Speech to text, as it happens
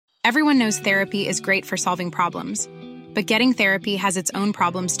Everyone knows therapy is great for solving problems, but getting therapy has its own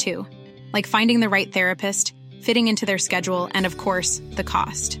problems too, like finding the right therapist, fitting into their schedule, and of course, the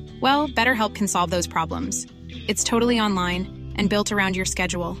cost. Well, BetterHelp can solve those problems. It's totally online and built around your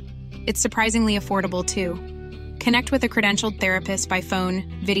schedule. It's surprisingly affordable too. Connect with a credentialed therapist by phone,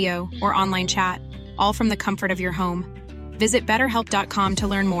 video, or online chat, all from the comfort of your home. Visit BetterHelp.com to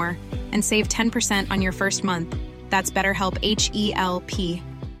learn more and save 10% on your first month. That's BetterHelp, H-E-L-P.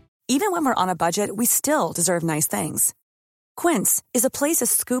 Even when we're on a budget, we still deserve nice things. Quince is a place to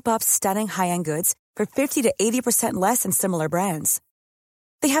scoop up stunning high-end goods for 50 to 80% less than similar brands.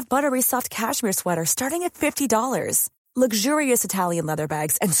 They have buttery soft cashmere sweaters starting at $50, luxurious Italian leather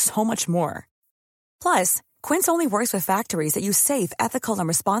bags, and so much more. Plus, Quince only works with factories that use safe, ethical, and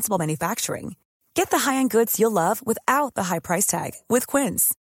responsible manufacturing. Get the high-end goods you'll love without the high price tag with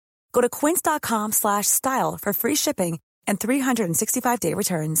Quince. Go to quince.com/style for free shipping and 365-day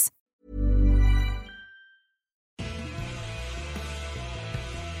returns.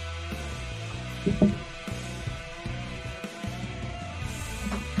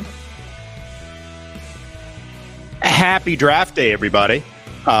 Happy draft day, everybody.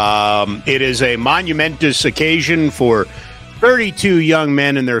 It is a monumentous occasion for 32 young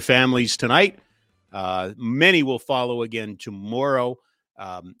men and their families tonight. Many will follow again tomorrow.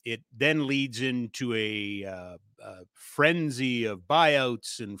 It then leads into a frenzy of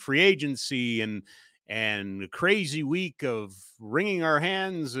buyouts and free agency and a crazy week of wringing our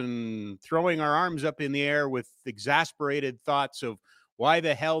hands and throwing our arms up in the air with exasperated thoughts of why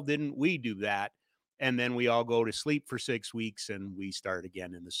the hell didn't we do that? And then we all go to sleep for 6 weeks and we start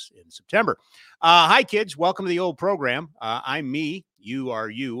again in September. Hi, kids. Welcome to the old program. I'm me. You are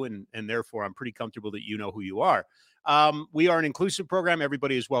you. And therefore, I'm pretty comfortable that you know who you are. We are an inclusive program.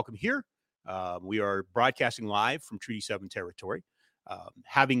 Everybody is welcome here. We are broadcasting live from Treaty 7 territory.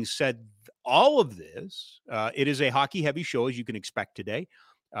 Having said all of this, it is a hockey-heavy show, as you can expect today.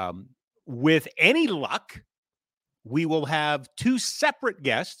 With any luck, we will have two separate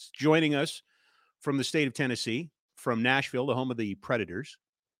guests joining us from the state of Tennessee, from Nashville, the home of the Predators.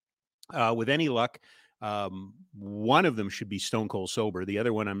 With any luck, one of them should be stone cold sober. The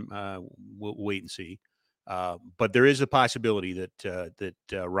other one, we'll wait and see. But there is a possibility that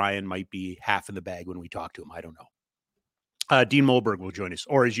Ryan might be half in the bag when we talk to him. I don't know. Dean Mollberg will join us,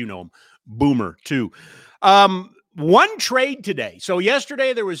 or as you know him, Boomer, too. One trade today. So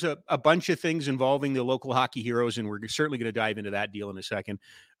yesterday there was a bunch of things involving the local hockey heroes, and we're certainly going to dive into that deal in a second.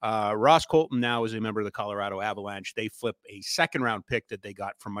 Ross Colton now is a member of the Colorado Avalanche. They flip a second-round pick that they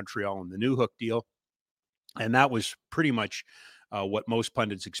got from Montreal in the New Hook deal, and that was pretty much what most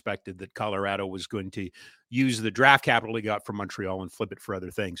pundits expected, that Colorado was going to use the draft capital they got from Montreal and flip it for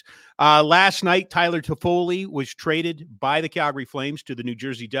other things. Last night, Tyler Toffoli was traded by the Calgary Flames to the New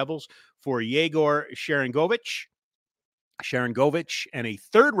Jersey Devils for Yegor Sharangovich and a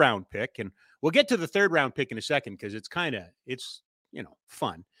third-round pick. And we'll get to the third-round pick in a second because it's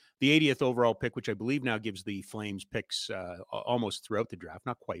fun. The 80th overall pick, which I believe now gives the Flames picks almost throughout the draft.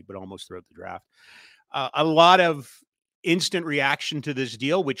 Not quite, but almost throughout the draft. A lot of instant reaction to this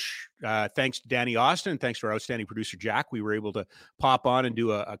deal, which thanks to Danny Austin, thanks to our outstanding producer, Jack, we were able to pop on and do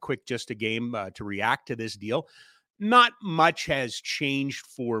a quick just a game to react to this deal. Not much has changed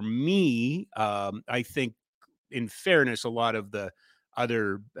for me. I think, in fairness, a lot of the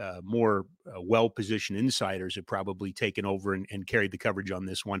other more well-positioned insiders have probably taken over and carried the coverage on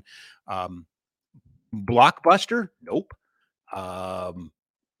this one. Blockbuster? Nope.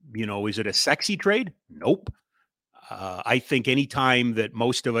 Is it a sexy trade? Nope. I think any time that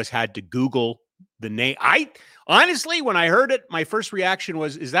most of us had to Google the name, honestly, when I heard it, my first reaction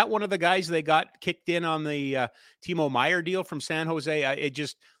was, is that one of the guys they got kicked in on the Timo Meier deal from San Jose?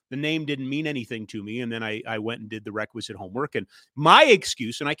 The name didn't mean anything to me. And then I went and did the requisite homework. And my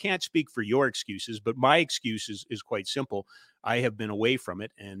excuse, and I can't speak for your excuses, but my excuse is quite simple. I have been away from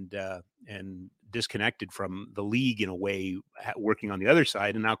it and disconnected from the league in a way, working on the other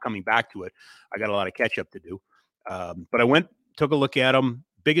side, and now coming back to it. I got a lot of catch up to do. But I took a look at them.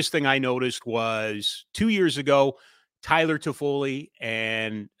 Biggest thing I noticed was 2 years ago, Tyler Toffoli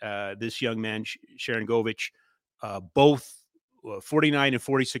and this young man, Sharangovich, both 49 and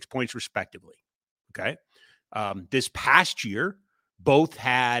 46 points respectively. Okay. This past year, both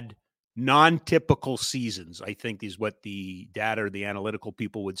had non-typical seasons, I think is what the data or the analytical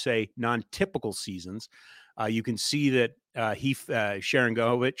people would say, non-typical seasons. You can see that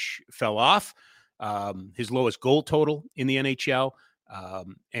Sharangovich fell off. His lowest goal total in the NHL,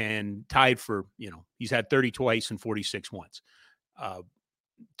 and tied for, he's had 30 twice and 46 once.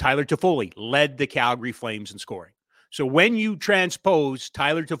 Tyler Toffoli led the Calgary Flames in scoring. So when you transpose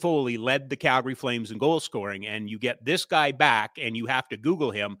Tyler Toffoli led the Calgary Flames in goal scoring, and you get this guy back and you have to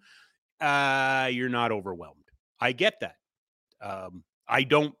Google him, you're not overwhelmed. I get that. I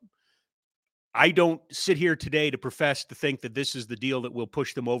don't sit here today to profess to think that this is the deal that will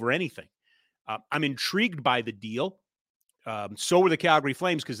push them over anything. I'm intrigued by the deal. So were the Calgary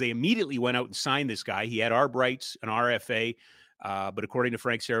Flames, because they immediately went out and signed this guy. He had ARB rights, an RFA, but according to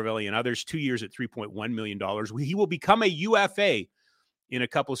Frank Saravelli and others, 2 years at $3.1 million. He will become a UFA in a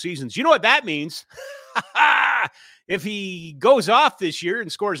couple of seasons. You know what that means? If he goes off this year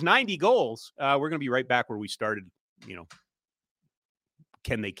and scores 90 goals, we're going to be right back where we started.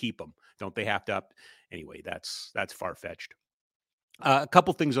 Can they keep him? Don't they have to up? Anyway, that's far-fetched. A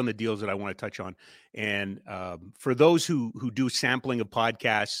couple things on the deals that I want to touch on. And for those who do sampling of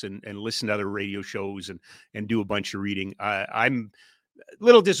podcasts and listen to other radio shows and do a bunch of reading, I'm a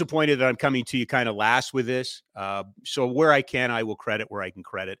little disappointed that I'm coming to you kind of last with this. So where I can, I will credit where I can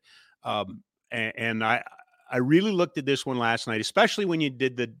credit. And I really looked at this one last night, especially when you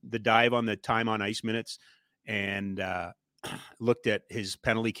did the dive on the time on ice minutes and looked at his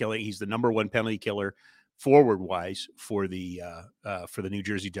penalty killing. He's the number one penalty killer forward-wise for the New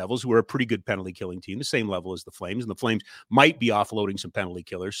Jersey Devils, who are a pretty good penalty-killing team, the same level as the Flames. And the Flames might be offloading some penalty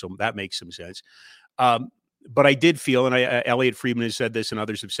killers, so that makes some sense. But I did feel, and Elliot Friedman has said this and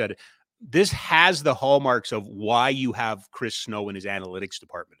others have said it, this has the hallmarks of why you have Chris Snow in his analytics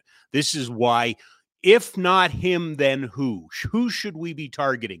department. This is why, if not him, then who? Who should we be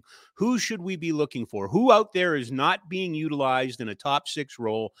targeting? Who should we be looking for? Who out there is not being utilized in a top six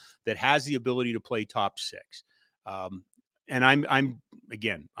role that has the ability to play top six? And I'm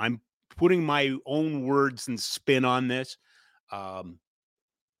putting my own words and spin on this. I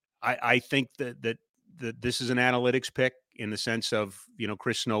think that this is an analytics pick in the sense of,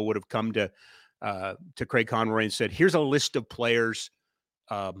 Chris Snow would have come to Craig Conroy and said, here's a list of players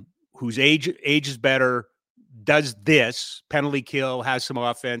whose age is better, does this, penalty kill, has some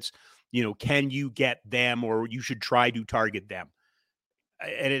offense, can you get them, or you should try to target them?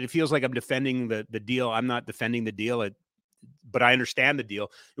 And it feels like I'm defending the deal. I'm not defending the deal, but I understand the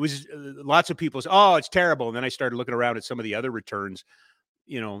deal. It was lots of people say, oh, it's terrible. And then I started looking around at some of the other returns.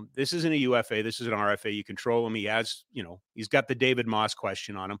 This isn't a UFA. This is an RFA. You control him. He has, he's got the David Moss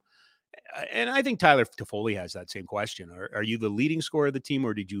question on him. And I think Tyler Toffoli has that same question. Are you the leading scorer of the team,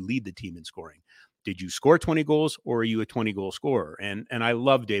 or did you lead the team in scoring? Did you score 20 goals, or are you a 20-goal scorer? And I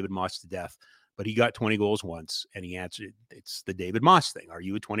love David Moss to death, but he got 20 goals once, and he answered, it's the David Moss thing. Are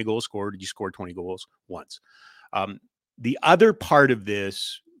you a 20-goal scorer? Did you score 20 goals once? The other part of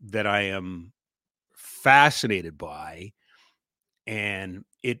this that I am fascinated by, and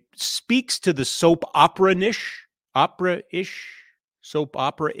it speaks to the soap opera-ish, the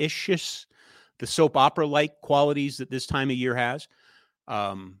soap opera-like qualities that this time of year has.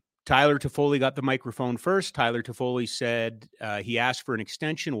 Tyler Toffoli got the microphone first. Tyler Toffoli said he asked for an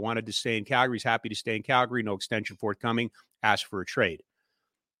extension, wanted to stay in Calgary. He's happy to stay in Calgary. No extension forthcoming. Asked for a trade.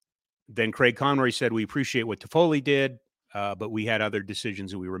 Then Craig Conroy said, we appreciate what Toffoli did, but we had other decisions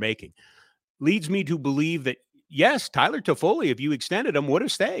that we were making. Leads me to believe that, yes, Tyler Toffoli, if you extended him, would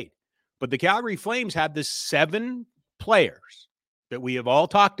have stayed. But the Calgary Flames had the 7 players that we have all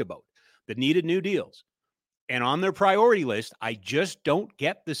talked about that needed new deals. And on their priority list, I just don't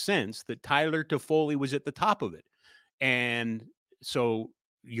get the sense that Tyler Toffoli was at the top of it. And so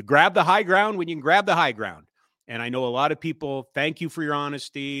you grab the high ground when you can grab the high ground. And I know a lot of people, thank you for your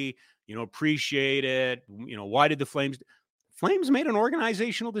honesty, appreciate it. Why did the Flames made an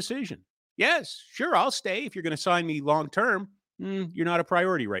organizational decision? Yes, sure, I'll stay if you're going to sign me long-term. You're not a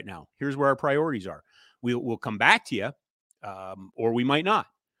priority right now. Here's where our priorities are. We'll come back to you, or we might not.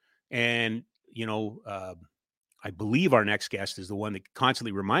 And, I believe our next guest is the one that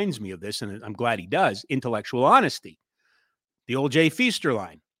constantly reminds me of this, and I'm glad he does, intellectual honesty. The old Jay Feaster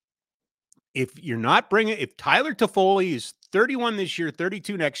line. If Tyler Toffoli is 31 this year,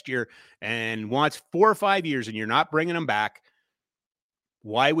 32 next year, and wants 4 or 5 years, and you're not bringing him back,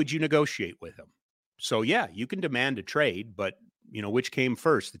 why would you negotiate with him? So, yeah, you can demand a trade, but, which came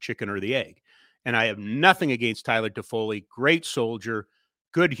first, the chicken or the egg? And I have nothing against Tyler Toffoli. Great soldier,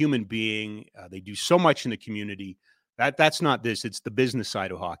 good human being. They do so much in the community. That's not this. It's the business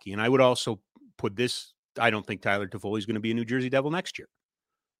side of hockey. And I would also put this, I don't think Tyler Toffoli is going to be a New Jersey Devil next year.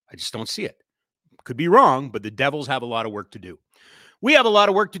 I just don't see it. Could be wrong, but the Devils have a lot of work to do. We have a lot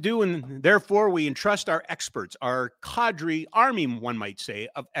of work to do, and therefore we entrust our experts, our cadre, army, one might say,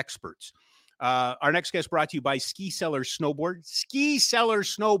 of experts. Our next guest brought to you by Ski Cellar Snowboard,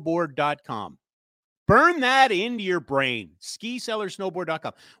 skicellarsnowboard.com. Burn that into your brain,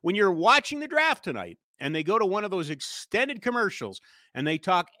 skicellarsnowboard.com. When you're watching the draft tonight and they go to one of those extended commercials and they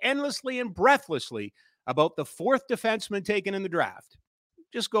talk endlessly and breathlessly about the fourth defenseman taken in the draft,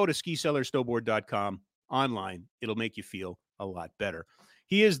 just go to skisellersnowboard.com online. It'll make you feel a lot better.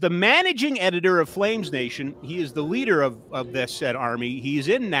 He is the managing editor of Flames Nation. He is the leader of this said army. He's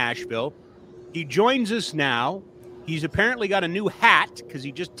in Nashville. He joins us now. He's apparently got a new hat because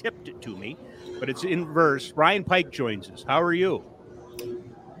he just tipped it to me, but it's in verse. Ryan Pike joins us. How are you?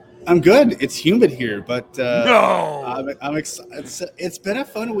 I'm good. It's humid here, but no, I'm excited. It's been a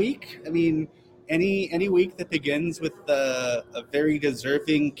fun week. I mean, any week that begins with a very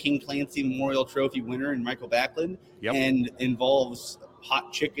deserving King Clancy Memorial Trophy winner in Michael Backlund, and involves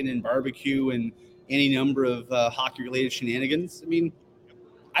hot chicken and barbecue and any number of hockey-related shenanigans. I mean,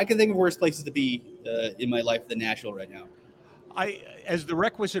 I can think of worse places to be in my life than Nashville right now. As the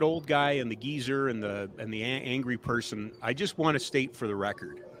requisite old guy and the geezer and the angry person, I just want to state for the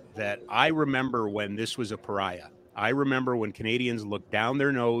record that I remember when this was a pariah. I remember when Canadians looked down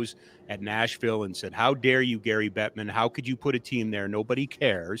their nose at Nashville and said, "How dare you, Gary Bettman? How could you put a team there? Nobody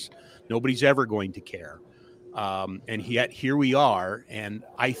cares. Nobody's ever going to care." And yet here we are, and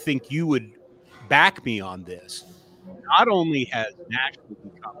I think you would back me on this. Not only has Nashville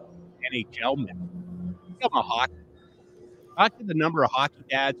become NHL men, become a hockey. Talk to the number of hockey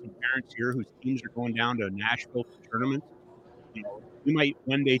dads and parents here whose teams are going down to Nashville for tournaments. You know, we might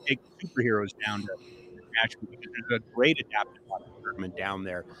one day take the superheroes down to Nashville because there's a great adaptive hockey tournament down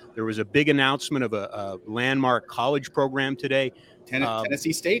there. There was a big announcement of a landmark college program today.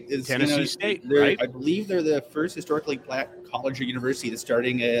 Tennessee State is State, right? I believe they're the first historically black college or university that's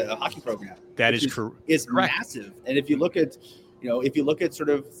starting a hockey program. That is correct. It's massive. And if you look at, sort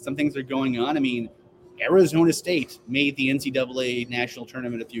of some things that are going on, I mean, Arizona State made the NCAA national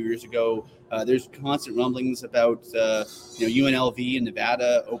tournament a few years ago. There's constant rumblings about UNLV and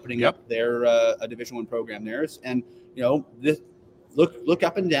Nevada opening up their a Division I program there, and this look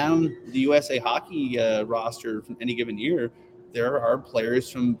up and down the USA Hockey roster from any given year. There are players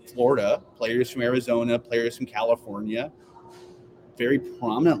from Florida, players from Arizona, players from California, very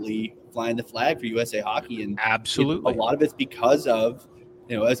prominently flying the flag for USA Hockey, and absolutely a lot of it's because of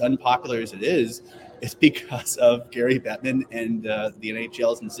as unpopular as it is. It's because of Gary Bettman and the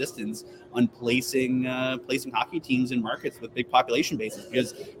NHL's insistence on placing hockey teams in markets with big population bases,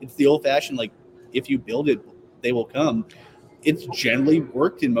 because it's the old-fashioned, like, if you build it, they will come. It's generally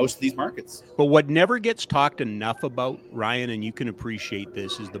worked in most of these markets. But what never gets talked enough about, Ryan, and you can appreciate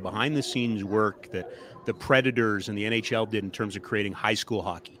this, is the behind-the-scenes work that the Predators and the NHL did in terms of creating high school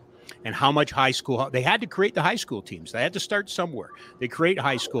hockey. And how much high school they had to create the high school teams. They had to start somewhere. They create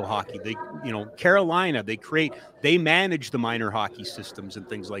high school hockey. They, Carolina, they manage the minor hockey systems and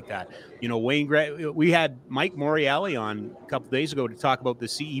things like that. We had Mike Morreale on a couple of days ago to talk about the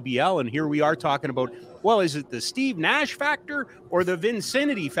CEBL, and here we are talking about, well, is it the Steve Nash factor or the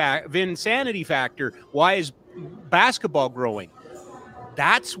Vinsanity factor? Why is basketball growing?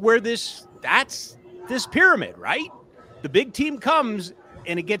 That's this pyramid, right? The big team comes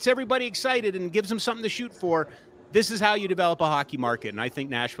and it gets everybody excited and gives them something to shoot for. This is how you develop a hockey market, and I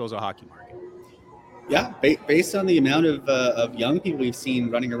think Nashville's a hockey market. Yeah, based on the amount of young people we've seen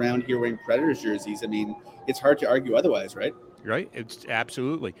running around here wearing Predators jerseys, I mean, it's hard to argue otherwise, right? Right, it's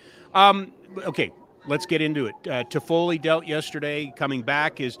absolutely. Okay, let's get into it. Toffoli dealt yesterday. Coming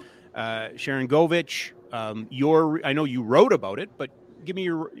back is Sharon Govich. I know you wrote about it, but give me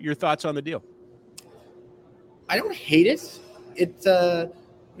your thoughts on the deal. I don't hate it. It's,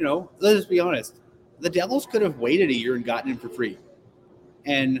 let's be honest. The Devils could have waited a year and gotten him for free.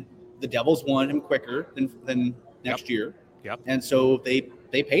 And the Devils wanted him quicker than next year. Yep. And so they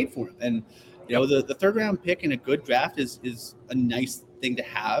paid for him. And, the third round pick in a good draft is a nice thing to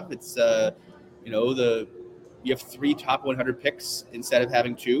have. It's, you have 3 top 100 picks instead of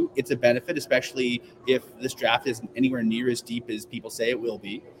having 2. It's a benefit, especially if this draft isn't anywhere near as deep as people say it will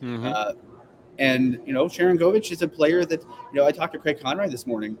be. Mm-hmm. And, Sharon Govich is a player that, I talked to Craig Conroy this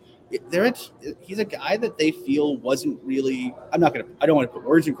morning. He's a guy that they feel wasn't really, I don't want to put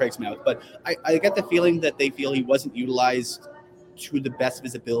words in Craig's mouth, but I get the feeling that they feel he wasn't utilized to the best of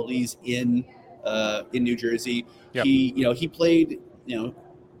his abilities in New Jersey. Yep. He played,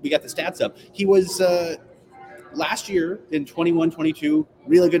 we got the stats up. He was last year in 21-22,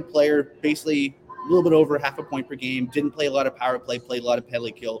 really good player, basically a little bit over half a point per game, didn't play a lot of power play, played a lot of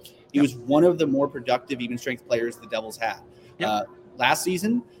penalty kill. He was one of the more productive even strength players the Devils had. Yep. Last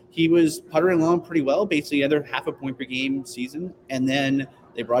season, he was puttering along pretty well, basically another half a point per game season. And then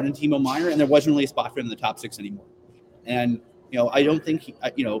they brought in Timo Meier, and there wasn't really a spot for him in the top 6 anymore. And, I don't think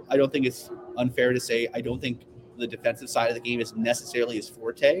it's unfair to say, I don't think the defensive side of the game is necessarily his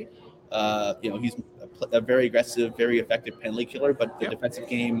forte. He's a very aggressive, very effective penalty killer, but the defensive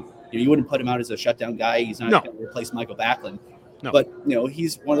game, you wouldn't put him out as a shutdown guy. He's not going to replace Michael Backlund. No. But,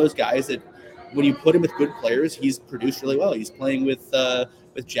 he's one of those guys that when you put him with good players, he's produced really well. He's playing with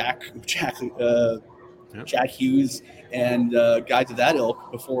Jack Hughes and guys of that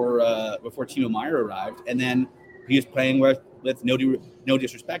ilk before Timo Meier arrived. And then he was playing with no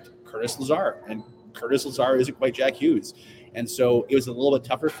disrespect, Curtis Lazar. And Curtis Lazar isn't quite Jack Hughes. And so it was a little bit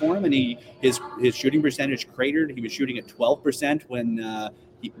tougher for him. And his shooting percentage cratered. He was shooting at 12%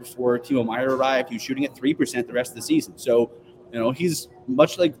 before Timo Meier arrived. He was shooting at 3% the rest of the season. So, he's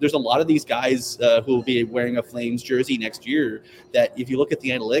much like there's a lot of these guys who will be wearing a Flames jersey next year that if you look at the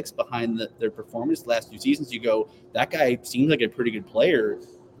analytics behind their performance the last few seasons, you go, that guy seems like a pretty good player.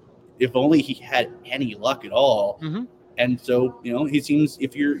 If only he had any luck at all. Mm-hmm. And so, he seems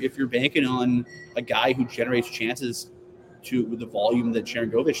if you're banking on a guy who generates chances with the volume that Sharon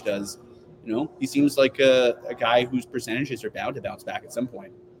Govich does, he seems like a guy whose percentages are bound to bounce back at some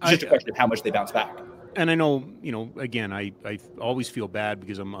point. It's just a question of how much they bounce back. And I know, again, I always feel bad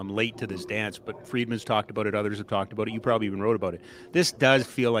because I'm late to this dance, but Friedman's talked about it. Others have talked about it. You probably even wrote about it. This does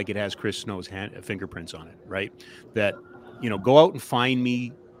feel like it has Chris Snow's fingerprints on it, right? That, go out and find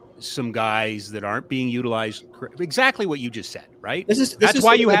me some guys that aren't being utilized. Exactly what you just said, right? That's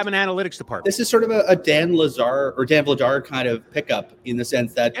why you have an analytics department. This is sort of a Dan Lazar or Dan Vladar kind of pickup in the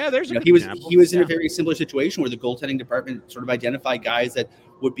sense that he was in a very similar situation where the goaltending department sort of identified guys that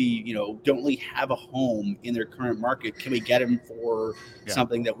would be, don't really have a home in their current market. Can we get him for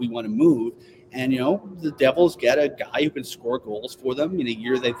something that we want to move? And, the Devils get a guy who can score goals for them in a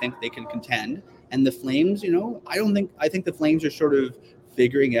year they think they can contend. And the Flames, I think the Flames are sort of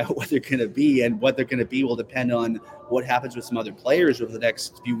figuring out what they're going to be, and what they're going to be will depend on what happens with some other players over the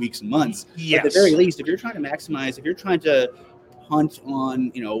next few weeks and months. Yes. At the very least, if you're trying to punt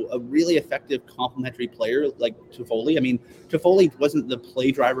on, a really effective complementary player like Toffoli. I mean, Toffoli wasn't the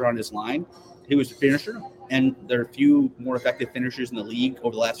play driver on his line. He was a finisher, and there are a few more effective finishers in the league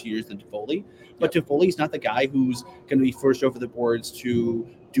over the last few years than Toffoli. But Toffoli's not the guy who's going to be first over the boards to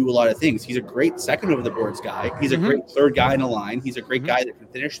do a lot of things. He's a great second over the boards guy. He's a great third guy in the line. He's a great guy that can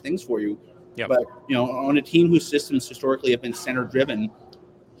finish things for you. Yep. But, on a team whose systems historically have been center driven,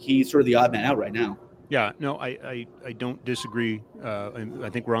 he's sort of the odd man out right now. Yeah, no, I don't disagree. I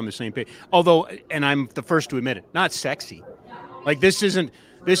think we're on the same page. Although, and I'm the first to admit it, not sexy. Like this isn't,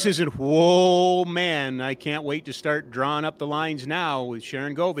 whoa, man, I can't wait to start drawing up the lines now with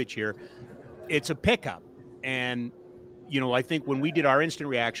Sharon Govich here. It's a pickup. And, I think when we did our instant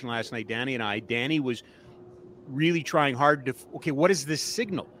reaction last night, Danny was really trying hard to, okay, what is this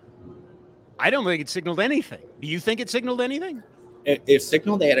signal? I don't think it signaled anything. Do you think it signaled anything? It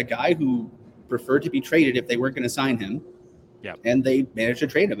signaled they had a guy who preferred to be traded if they weren't going to sign him. Yeah. And they managed to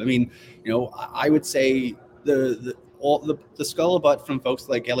trade him. I mean, I would say the scuttlebutt from folks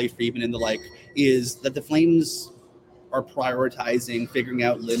like Ellie Friedman and the like is that the Flames are prioritizing figuring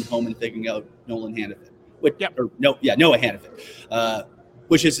out Lindholm and figuring out Nolan Hanifin. Noah Hanifin.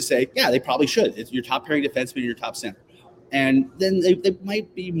 Which is to say, they probably should. It's your top pairing defenseman, your top center. And then they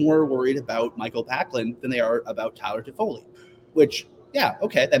might be more worried about Michael Backlund than they are about Tyler Toffoli, which,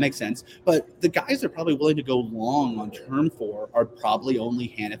 that makes sense. But the guys they're probably willing to go long on term for are probably only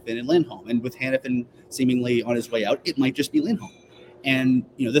Hanifin and Lindholm. And with Hanifin seemingly on his way out, it might just be Lindholm. And,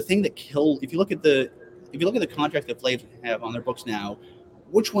 the thing that if you look at the contract that Flames have on their books now,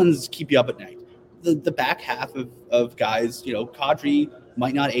 which ones keep you up at night? The back half of guys, Kadri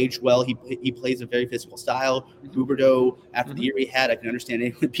might not age well. He plays a very physical style. Huberdeau, after the year he had, I can understand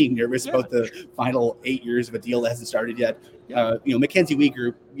anyone being nervous about the final 8 years of a deal that hasn't started yet. Mackenzie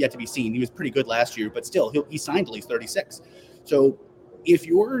Weegar, yet to be seen. He was pretty good last year, but still, he signed till he's 36. So if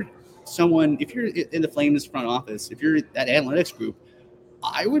you're in the Flames front office, if you're that analytics group,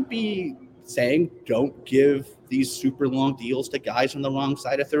 I would be saying don't give these super long deals to guys on the wrong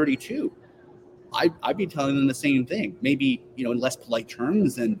side of 32. I'd be telling them the same thing, maybe, in less polite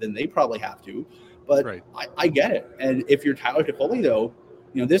terms than they probably have to, but right. I get it. And if you're Tyler Toffoli, though,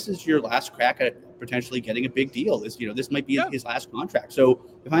 this is your last crack at potentially getting a big deal. This might be his last contract. So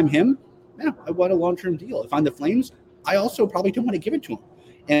if I'm him, I want a long-term deal. If I'm the Flames, I also probably don't want to give it to him.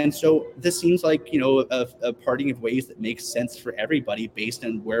 And so this seems like, a parting of ways that makes sense for everybody based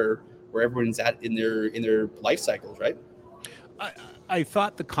on where everyone's at in their life cycles, right? I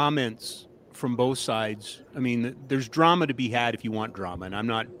thought the comments from both sides, I mean, there's drama to be had if you want drama, and I'm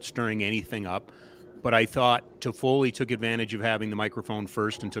not stirring anything up, but I thought Toffoli took advantage of having the microphone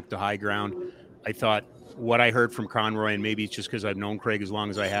first and took the high ground. I thought what I heard from Conroy, and maybe it's just because I've known Craig as long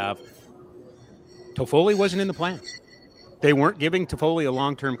as I have, Toffoli wasn't in the plan. They weren't giving Toffoli a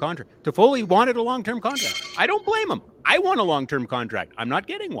long-term contract. Toffoli wanted a long-term contract. I don't blame him. I want a long-term contract. I'm not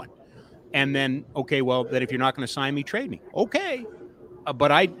getting one. And then, okay, well, then if you're not going to sign me, trade me. Okay.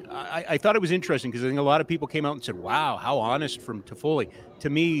 But I thought it was interesting because I think a lot of people came out and said, wow, how honest from Toffoli. To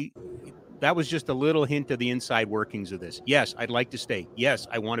me, that was just a little hint of the inside workings of this. Yes, I'd like to stay. Yes,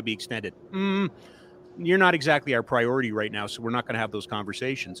 I want to be extended. You're not exactly our priority right now, so we're not going to have those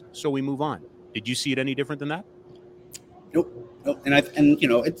conversations. So we move on. Did you see it any different than that? Nope. And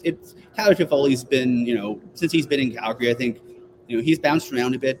it's Tyler Toffoli's been, since he's been in Calgary, I think, he's bounced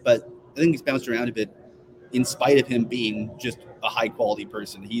around a bit, but I think he's bounced around a bit in spite of him being just a high quality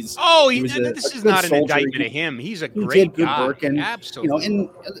person. This is not an indictment of him. He's a great good guy. Work and, absolutely.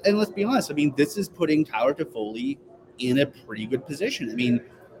 And let's be honest. I mean, this is putting Tyler Toffoli in a pretty good position. I mean,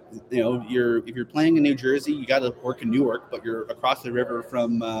 if you're playing in New Jersey, you got to work in Newark, but you're across the river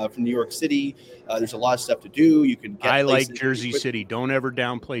from New York City. There's a lot of stuff to do. You can. I like Jersey City. Don't ever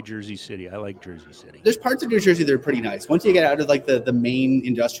downplay Jersey City. I like Jersey City. There's parts of New Jersey that are pretty nice. Once you get out of like the main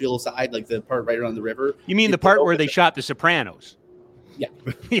industrial side, like the part right around the river. You mean the part where they shot The Sopranos? Yeah.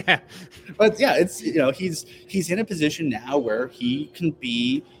 Yeah. But yeah, it's he's in a position now where he can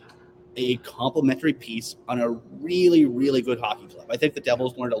be a complementary piece on a really, really good hockey club. I think the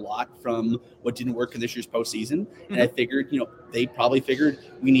Devils learned a lot from what didn't work in this year's postseason. Mm-hmm. And I figured, they probably figured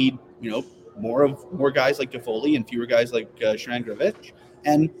we need, more guys like Toffoli and fewer guys like Sharangovich.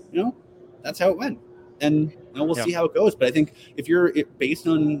 And, that's how it went. And we'll see how it goes. But I think if you're based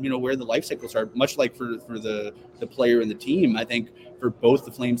on, where the life cycles are, much like for the player and the team, I think for both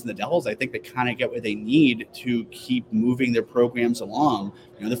the Flames and the Devils, I think they kind of get what they need to keep moving their programs along.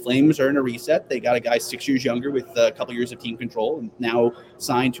 The Flames are in a reset. They got a guy 6 years younger with a couple years of team control and now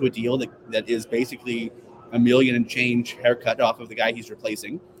signed to a deal that is basically $1 million and change haircut off of the guy he's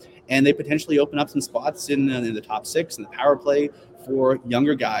replacing. And they potentially open up some spots in the top six and the power play for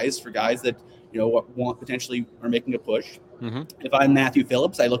younger guys, for guys that, potentially are making a push. Mm-hmm. If I'm Matthew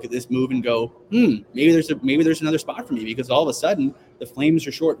Phillips, I look at this move and go, maybe there's another spot for me, because all of a sudden the Flames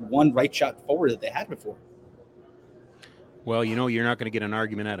are short one right shot forward that they had before. Well, you're not going to get an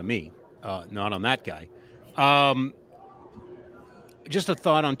argument out of me, not on that guy. Just a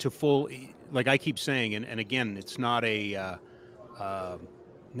thought on Toffoli, like I keep saying, and again, it's not a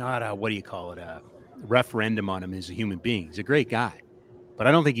what do you call it, a referendum on him as a human being. He's a great guy, but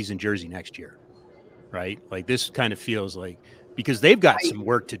I don't think he's in Jersey next year. Right? Like this kind of feels like, because they've got some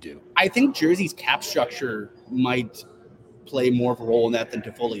work to do. I think Jersey's cap structure might play more of a role in that than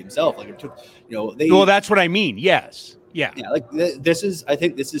Toffoli himself. Like, well, that's what I mean. Yes. Yeah. Yeah. Like I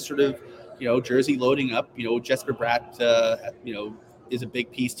think this is sort of, Jersey loading up, Jesper Bratt, is a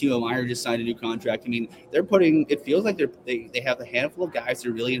big piece. Timo Meier just signed a new contract. I mean, it feels like they have a handful of guys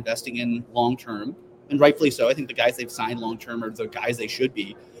they're really investing in long-term. And rightfully so. I think the guys they've signed long-term are the guys they should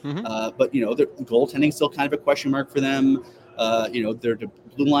be. Mm-hmm. But, the goaltending still kind of a question mark for them. Their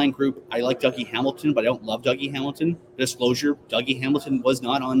blue line group, I like Dougie Hamilton, but I don't love Dougie Hamilton. Disclosure, Dougie Hamilton was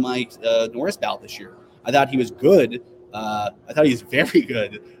not on my Norris ballot this year. I thought he was good. I thought he was very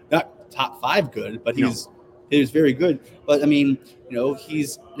good. Not top 5 good, but he was very good. But, I mean,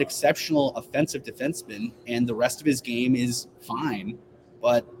 he's an exceptional offensive defenseman, and the rest of his game is fine.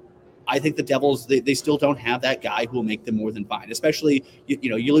 But I think the Devils, they still don't have that guy who will make them more than fine. Especially,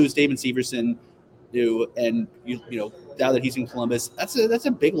 you lose David Severson, and now that he's in Columbus, that's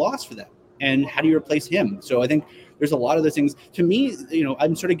a big loss for them. And how do you replace him? So I think there's a lot of those things. To me,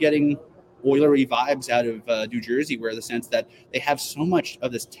 I'm sort of getting Oilery vibes out of New Jersey, where the sense that they have so much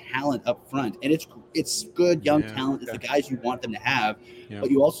of this talent up front, and it's good young talent. It's the guys you want them to have, but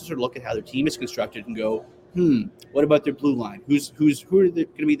you also sort of look at how their team is constructed and go, what about their blue line? Who are going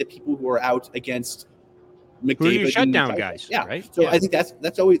to be the people who are out against McDavid? Who are your shutdown guys? Yeah, right. So I think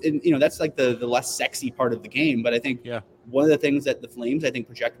that's always, and that's like the less sexy part of the game. But I think one of the things that the Flames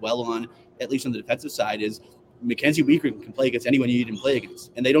project well on, at least on the defensive side, is Mackenzie Weegar can play against anyone you need him to play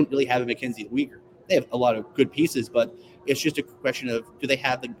against, and they don't really have a Mackenzie Weegar. They have a lot of good pieces, but it's just a question of, do they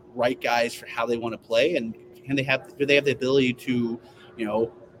have the right guys for how they want to play, and do they have the ability to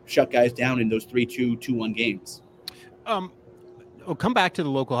shut guys down in those 3-2, 2-1 games. I'll come back to the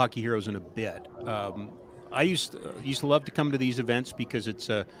local hockey heroes in a bit. I used to love to come to these events because it's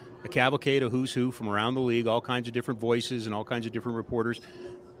a cavalcade of who's who from around the league, all kinds of different voices and all kinds of different reporters.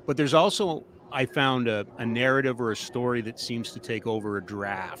 But there's also, I found, a narrative or a story that seems to take over a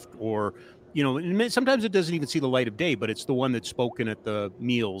draft, or sometimes it doesn't even see the light of day, but it's the one that's spoken at the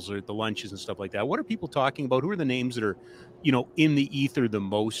meals or at the lunches and stuff like that. What are people talking about? Who are the names that are, in the ether the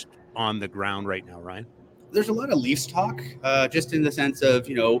most on the ground right now, Ryan? There's a lot of Leafs talk, just in the sense of,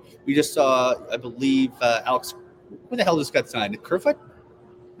 we just saw, I believe, Alex who the hell just got signed? Kerfoot?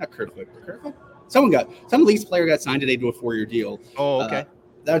 Not Kerfoot. Kerfoot? Some Leafs player got signed today to a 4-year deal. Oh, okay.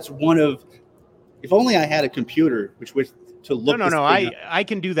 That's one of. If only I had a computer which to look. No. I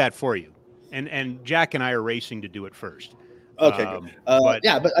can do that for you, and Jack and I are racing to do it first. Okay.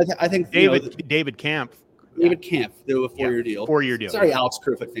 But I think David Kampf. David Kampf, do a 4-year deal. 4-year deal. Sorry, Alex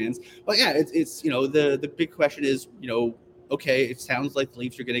Kerfoot fans. But yeah, it's the big question is, okay, it sounds like the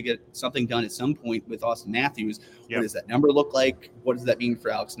Leafs are going to get something done at some point with Austin Matthews. Yep. What does that number look like? What does that mean for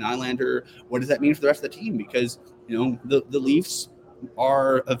Alex Nylander? What does that mean for the rest of the team? Because, the Leafs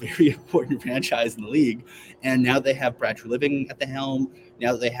are a very important franchise in the league. And now they have Brad Treliving at the helm.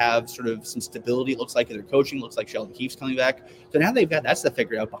 Now that they have sort of some stability, it looks like in their coaching, looks like Sheldon Keefe's coming back. So now they've got that's to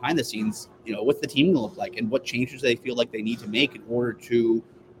figure out behind the scenes, what's the team going to look like and what changes they feel like they need to make in order to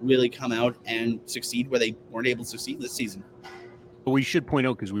really come out and succeed where they weren't able to succeed this season. But we should point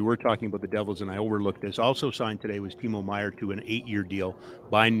out, because we were talking about the Devils and I overlooked this, also signed today was Timo Meier to an 8-year deal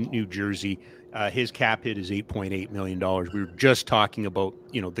by New Jersey. His cap hit is $8.8 million. We were just talking about,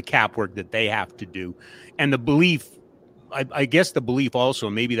 the cap work that they have to do. And the belief, I guess the belief also,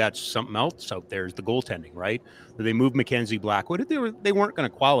 maybe that's something else out there, is the goaltending, right? They moved Mackenzie Blackwood. They weren't going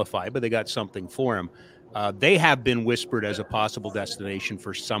to qualify, but they got something for him. They have been whispered as a possible destination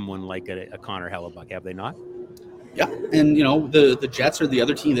for someone like a Connor Hellebuck, have they not? Yeah, and the Jets are the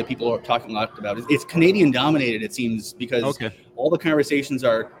other team that people are talking a lot about. It's Canadian dominated, it seems, because all the conversations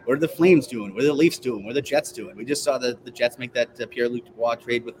are, what are the Flames doing? What are the Leafs doing? What are the Jets doing? We just saw the Jets make that Pierre-Luc Dubois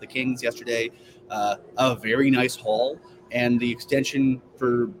trade with the Kings yesterday. A very nice haul, and the extension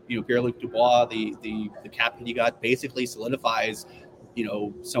for Pierre-Luc Dubois, the cap that he got, basically solidifies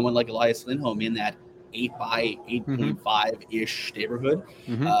someone like Elias Lindholm in that 8 by 8.5-ish neighborhood.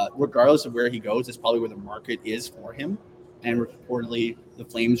 Regardless of where he goes, it's probably where the market is for him. And reportedly, the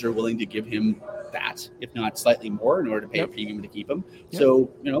Flames are willing to give him that, if not slightly more, in order to pay a premium to keep him. So,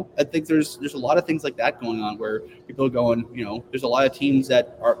 I think there's a lot of things like that going on where people are going, there's a lot of teams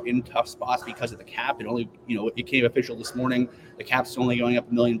that are in tough spots because of the cap. It only, it became official this morning. The cap's only going up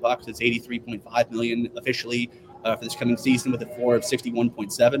 $1 million. It's $83.5 million officially for this coming season with a floor of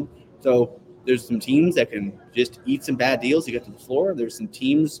 61.7. So there's some teams that can just eat some bad deals to get to the floor. There's some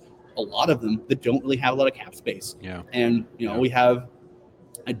teams, a lot of them, that don't really have a lot of cap space. Yeah. And, we have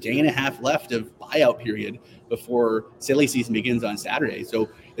a day and a half left of buyout period before silly season begins on Saturday. So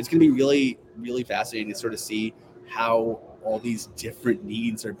it's going to be really, really fascinating to sort of see how all these different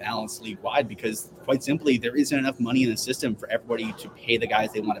needs are balanced league-wide, because quite simply, there isn't enough money in the system for everybody to pay the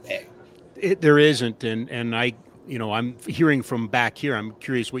guys they want to pay. There isn't. And I'm hearing from back here, I'm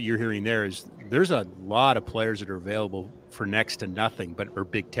curious what you're hearing there, is there's a lot of players that are available for next to nothing, but are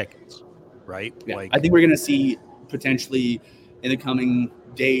big tickets, right? Yeah. I think we're going to see potentially in the coming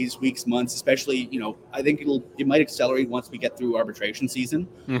days, weeks, months, especially, I think it might accelerate once we get through arbitration season.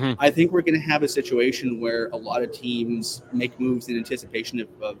 I think we're going to have a situation where a lot of teams make moves in anticipation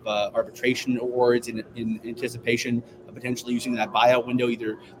of arbitration awards, in anticipation of potentially using that buyout window,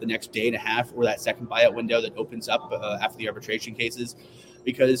 either the next day and a half or that second buyout window that opens up after the arbitration cases.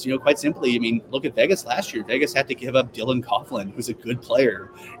 Because, quite simply, look at Vegas last year. Vegas had to give up Dylan Coughlin, who's a good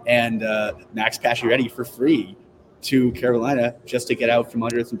player, and Max Pacioretty for free to Carolina just to get out from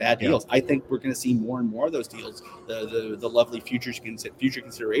under some bad deals. I think we're going to see more and more of those deals, the lovely future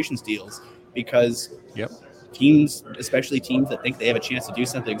considerations deals, because teams, especially teams that think they have a chance to do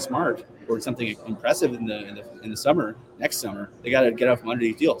something smart or something impressive in the next summer, they got to get out from under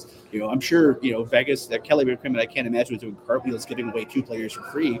these deals. I'm sure Vegas, that Kelly McCrimmon, I can't imagine was doing cartwheels giving away 2 players for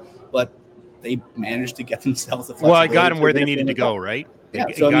free, but they managed to get themselves the flexibility. Well, I got them where they needed to go, right? Yeah.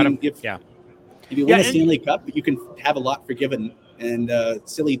 So if you win a Stanley Cup, you can have a lot forgiven, and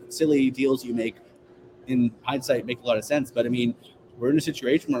silly deals you make in hindsight make a lot of sense. But we're in a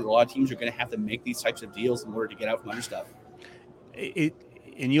situation where a lot of teams are going to have to make these types of deals in order to get out from under stuff.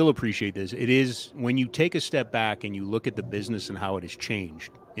 And you'll appreciate this. It is when you take a step back and you look at the business and how it has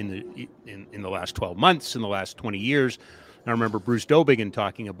changed in the last 12 months, in the last 20 years. I remember Bruce Dobigan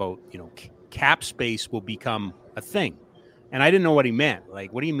talking about, cap space will become a thing. And I didn't know what he meant.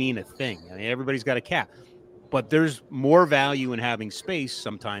 Like, what do you mean a thing? Everybody's got a cap. But there's more value in having space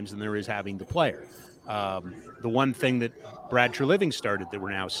sometimes than there is having the player. The one thing that Brad Treliving started that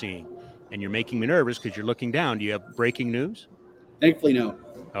we're now seeing, and you're making me nervous because you're looking down. Do you have breaking news? Thankfully, no.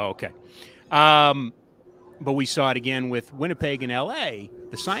 Oh, okay. But we saw it again with Winnipeg and LA,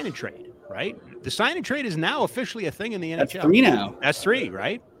 the sign and trade, right? The sign and trade is now officially a thing in the NHL. That's 3 now. That's 3,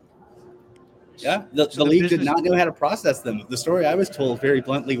 right? Yeah, the league did not know how to process them. The story I was told very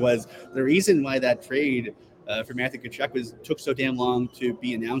bluntly was the reason why that trade for Matthew Tkachuk took so damn long to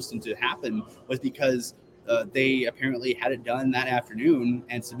be announced and to happen was because they apparently had it done that afternoon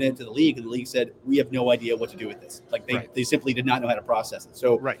and submitted to the league, and the league said, we have no idea what to do with this. Like they simply did not know how to process it.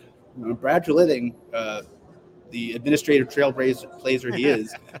 So Brad Treliving, the administrative trailblazer he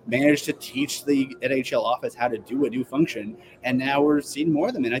is, managed to teach the NHL office how to do a new function, and now we're seeing more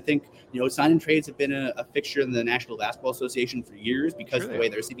of them. And I think, sign and trades have been a fixture in the National Basketball Association for years because of the way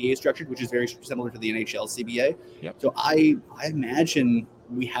their CBA is structured, which is very similar to the NHL CBA. Yep. So I imagine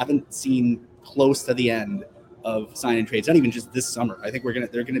we haven't seen close to the end of sign and trades, not even just this summer. I think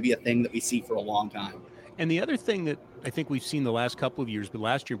they're gonna be a thing that we see for a long time. And the other thing that I think we've seen the last couple of years, but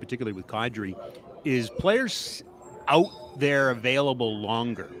last year particularly with Kadri, is players out there available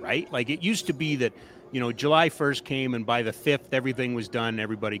longer, right? Like it used to be that, July 1st came and by the 5th, everything was done,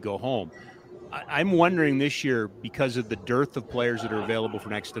 everybody go home. I'm wondering this year, because of the dearth of players that are available for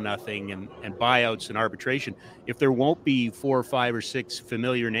next to nothing and buyouts and arbitration, if there won't be 4 or 5 or 6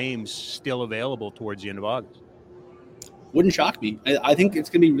 familiar names still available towards the end of August. Wouldn't shock me. I think it's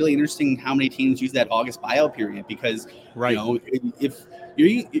going to be really interesting how many teams use that August buyout period because,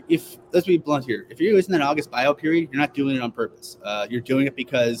 if let's be blunt here, if you're using that August buyout period, you're not doing it on purpose. You're doing it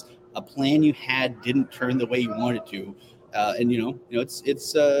because a plan you had didn't turn the way you wanted to.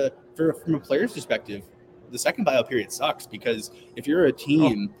 It's from a player's perspective, the second buyout period sucks because if you're a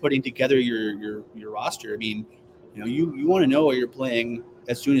team putting together your roster, I mean, you want to know where you're playing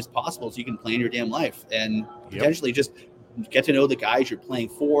as soon as possible so you can plan your damn life and potentially just get to know the guys you're playing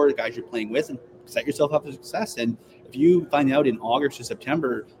for, the guys you're playing with, and set yourself up for success. And if you find out in August or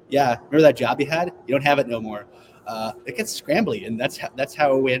September, remember that job you had? You don't have it no more. It gets scrambly, and that's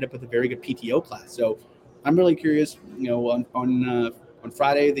how we end up with a very good PTO class. So I'm really curious. On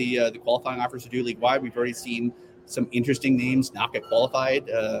Friday, the qualifying offers are due league-wide. We've already seen some interesting names not get qualified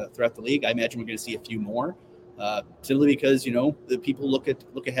throughout the league. I imagine we're going to see a few more. Simply because the people look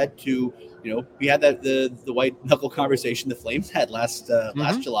ahead to we had the white knuckle conversation the Flames had last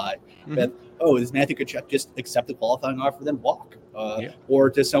July. That does Matthew Tkachuk just accept the qualifying offer then walk,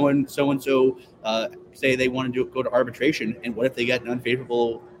 or does so and so say they want to go to arbitration, and what if they get an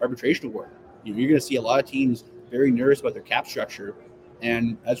unfavorable arbitration award? You're going to see a lot of teams very nervous about their cap structure,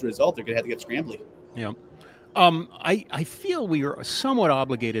 and as a result, they're going to have to get scrambly. Yeah. I feel we are somewhat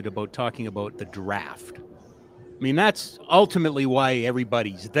obligated about talking about the draft. I mean, that's ultimately why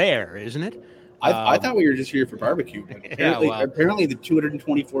everybody's there, isn't it? I thought we were just here for barbecue. But apparently the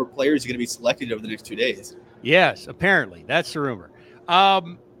 224 players are going to be selected over the next 2 days. Yes, apparently. That's the rumor.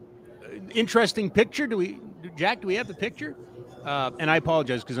 Interesting picture. Jack, do we have the picture? And I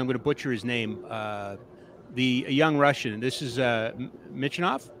apologize because I'm going to butcher his name. The young Russian. This is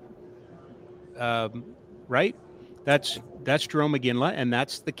Michinov, right? That's Jerome McGinley, and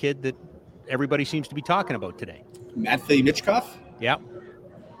that's the kid that everybody seems to be talking about today. Matvei Michkov? Yeah.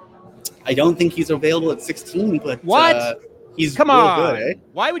 I don't think he's available at 16, but what? He's Come real on. good, eh?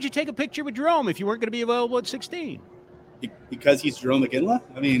 Why would you take a picture with Jerome if you weren't going to be available at 16? Because he's Jerome McGinley?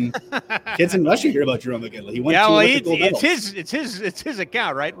 I mean, kids in Russia hear about Jerome McGinley. He won two Olympic gold medals. It's his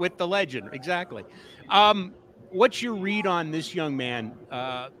account, right? With the legend. Exactly. What's your read on this young man?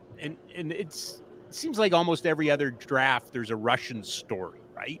 And it seems like almost every other draft there's a Russian story.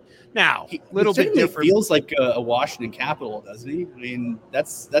 Right now, a little bit different. Feels like a Washington Capital, doesn't he? I mean,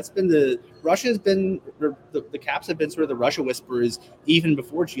 that's been the Caps have been sort of the Russia whisperers even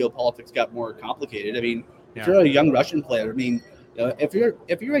before geopolitics got more complicated. I mean, if you're a young Russian player, I mean, if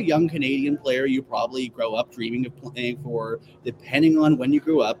you're a young Canadian player, you probably grow up dreaming of playing for, depending on when you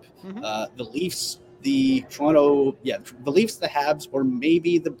grew up, the Leafs, the Toronto, the Leafs, the Habs, or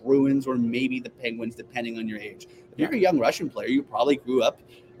maybe the Bruins, or maybe the Penguins, depending on your age. If you're a young Russian player, you probably grew up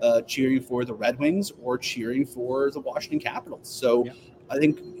cheering for the Red Wings or cheering for the Washington Capitals. So I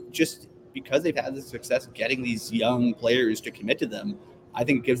think just because they've had the success getting these young players to commit to them, I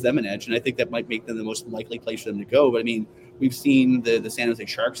think it gives them an edge, and I think that might make them the most likely place for them to go. But I mean, we've seen the San Jose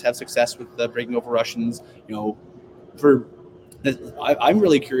Sharks have success with breaking over Russians. I'm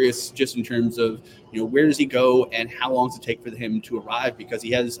really curious just in terms of, where does he go and how long does it take for him to arrive? Because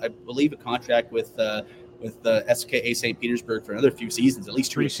he has, I believe, a contract with the SKA St. Petersburg for another few seasons, at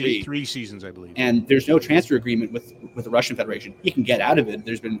least 3 seasons, I believe. And there's no transfer agreement with the Russian Federation. He can get out of it.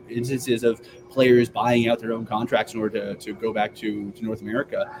 There's been instances of players buying out their own contracts in order to go back to North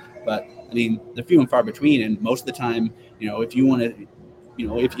America. But I mean, they're few and far between. And most of the time, if you want to,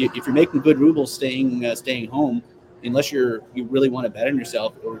 if you're making good rubles staying home, unless you really want to bet on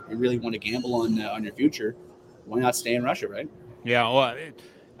yourself or you really want to gamble on your future, why not stay in Russia, right? Yeah, well,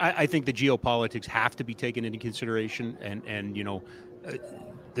 I think the geopolitics have to be taken into consideration, and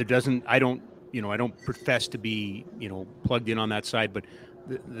there doesn't. I don't profess to be plugged in on that side, but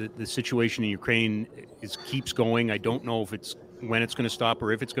the situation in Ukraine keeps going. I don't know if it's when it's going to stop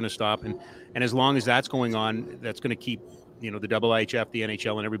or if it's going to stop. And as long as that's going on, that's going to keep, the IHF, the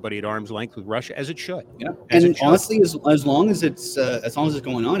NHL, and everybody at arm's length with Russia, as it should. Yeah, and honestly, as long as it's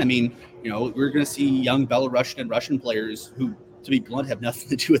going on, I mean, we're going to see young Belarusian and Russian players who, to be blunt, have nothing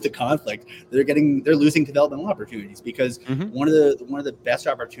to do with the conflict. They're losing developmental opportunities because one of the best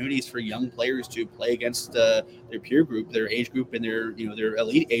opportunities for young players to play against their peer group, their age group, and their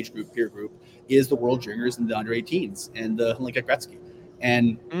elite age group peer group is the World Juniors and the under 18s and the Hlinka Gretzky.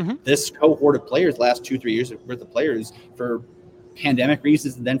 And this cohort of players, last 2-3 years worth of players, for pandemic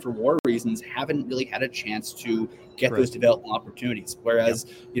reasons and then for war reasons, haven't really had a chance to get those development opportunities. Whereas,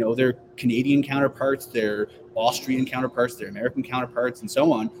 their Canadian counterparts, their Austrian counterparts, their American counterparts, and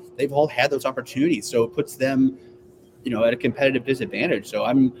so on, they've all had those opportunities. So it puts them, at a competitive disadvantage. So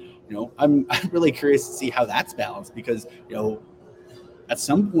I'm really curious to see how that's balanced because, at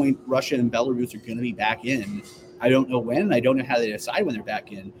some point, Russia and Belarus are going to be back in. I don't know when. I don't know how they decide when they're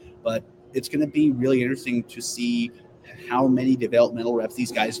back in. But it's going to be really interesting to see how many developmental reps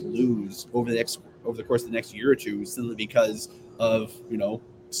these guys lose over the course of the next year or two, simply because of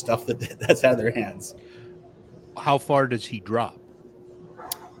stuff that's out of their hands. How far does he drop?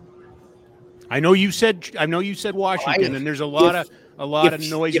 I know you said Washington, and there's a lot of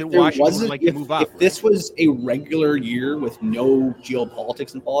noise at Washington would like to move up. If this was a regular year with no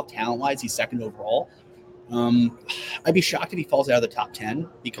geopolitics involved, talent-wise, he's second overall. I'd be shocked if he falls out of the top 10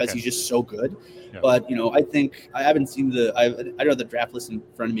 because he's just so good. Yeah. But, I think I haven't seen I don't have the draft list in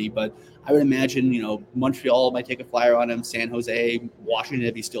front of me, but I would imagine, Montreal might take a flyer on him, San Jose, Washington,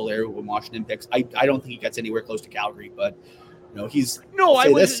 if he's still there when Washington picks. I don't think he gets anywhere close to Calgary, but, he's. No, I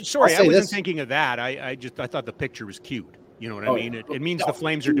wasn't thinking of that. I thought the picture was cute. You know what I mean? It means the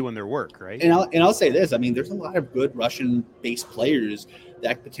Flames are doing their work, right? And I'll say this. I mean, there's a lot of good Russian-based players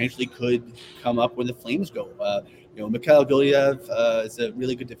that potentially could come up when the Flames go. Mikhail Gulyayev is a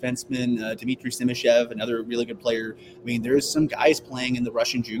really good defenseman. Dmitry Simishev, another really good player. I mean, there's some guys playing in the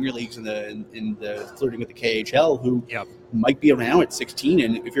Russian junior leagues in the flirting with the KHL who might be around at 16.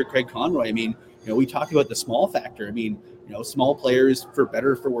 And if you're Craig Conroy, I mean, we talked about the small factor. I mean, small players, for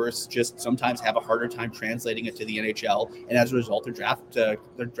better or for worse, just sometimes have a harder time translating it to the NHL, and as a result, their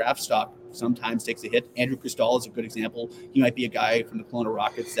draft stock sometimes takes a hit. Andrew Cristall is a good example. He might be a guy from the Kelowna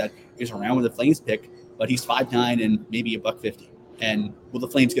Rockets that is around when the Flames pick, but he's 5'9" and maybe $150. And will the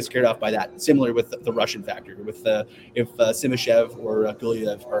Flames get scared off by that? Similar with the Russian factor. With if Simishev or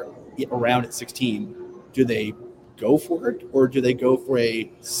Gulyayev are around at 16, do they go for it, or do they go for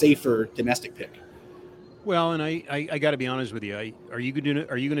a safer domestic pick? Well, and I got to be honest with you. Are you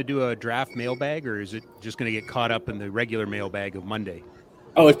going to do a draft mailbag, or is it just going to get caught up in the regular mailbag of Monday?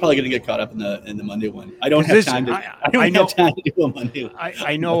 Oh, it's probably going to get caught up in the Monday one. I don't have time to. I don't have time to do a Monday one.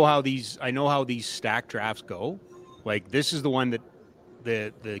 I know how these stack drafts go. Like, this is the one that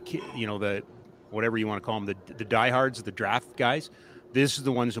the whatever you want to call them, the diehards, the draft guys. This is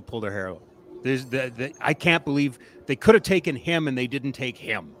the ones that pull their hair out. I can't believe they could have taken him and they didn't take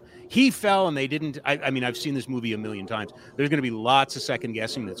him. He fell and they didn't. I mean, I've seen this movie a million times. There's going to be lots of second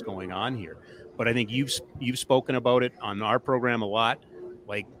guessing that's going on here. But I think you've spoken about it on our program a lot.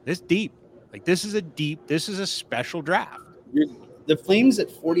 Like, this deep. Like, this is a special draft. The Flames at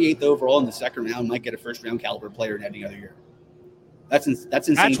 48th overall in the second round might get a first round caliber player in any other year. That's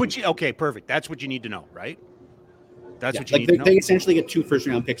insane. Okay, perfect. That's what you need to know, right? That's what you need to know. They essentially get 2 first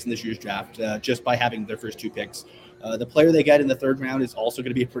round picks in this year's draft just by having their first 2 picks. The player they get in the third round is also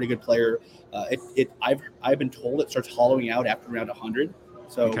going to be a pretty good player. I've been told it starts hollowing out after round 100.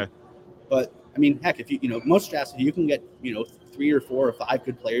 So, okay. But I mean, heck, if most drafts, if you can get 3 or 4 or 5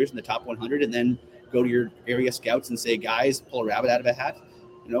 good players in the top 100, and then go to your area scouts and say, guys, pull a rabbit out of a hat.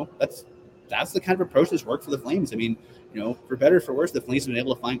 That's the kind of approach that's worked for the Flames. I mean, for better or for worse, the Flames have been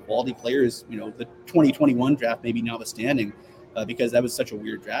able to find quality players. The 2021 draft maybe notwithstanding. Because that was such a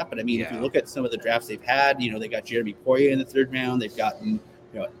weird draft. But I mean, if you look at some of the drafts they've had, they got Jeremy Poirier in the third round. They've gotten,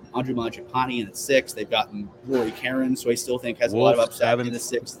 Andrew Mangiapane in the 6th. They've gotten Rory Karen, so I still think has a lot of upside in the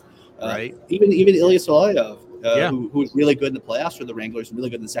 6th. Right. Even Ilya Solovyov, who was really good in the playoffs for the Wranglers and really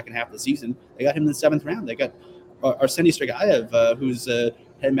good in the second half of the season. They got him in the 7th round. They got Arseny Stragayev, who's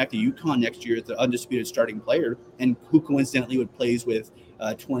heading back to UConn next year as the undisputed starting player, and who coincidentally plays with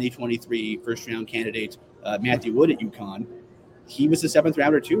 2023 first-round candidate Matthew Wood at UConn. He was a 7th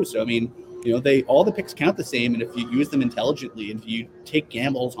rounder too. So, I mean, all the picks count the same. And if you use them intelligently and if you take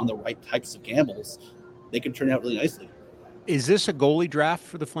gambles on the right types of gambles, they can turn out really nicely. Is this a goalie draft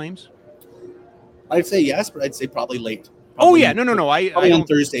for the Flames? I'd say yes, but I'd say probably late. No. On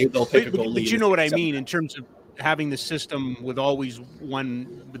Thursday, they'll pick a goalie. But you know what I mean in terms of having the system with always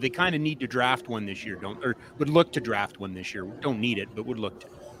one. They kind of need to draft one this year, don't, or would look to draft one this year. Don't need it, but would look to.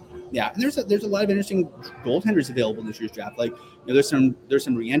 Yeah, and there's a lot of interesting goaltenders available in this year's draft. Like, there's some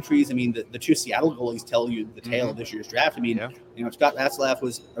reentries. I mean, the two Seattle goalies tell you the tale of this year's draft. I mean, Scott Vasiliev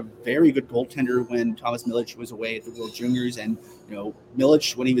was a very good goaltender when Thomas Milic was away at the World Juniors, and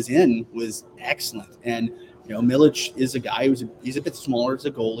Milic, when he was in, was excellent. And Milic is a guy he's a bit smaller as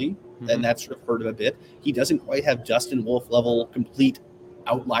a goalie, and that's sort of hurt him a bit. He doesn't quite have Justin Wolf level complete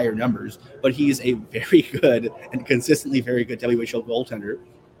outlier numbers, but he's a very good and consistently very good WHL goaltender.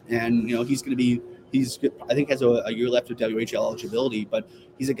 And he's going to be I think has a year left of WHL eligibility, but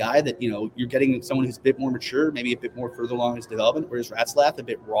he's a guy that you're getting someone who's a bit more mature, maybe a bit more further along his development, whereas Ratzlaff a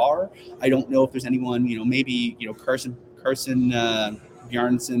bit raw. I don't know if there's anyone maybe Carson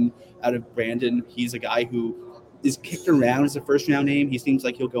Bjarnason out of Brandon. He's a guy who is kicked around as a first round name. He seems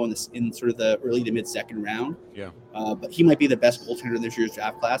like he'll go in sort of the early to mid second round. But he might be the best goaltender in this year's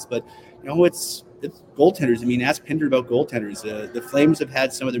draft class. But it's goaltenders. I mean, ask Pinder about goaltenders. The Flames have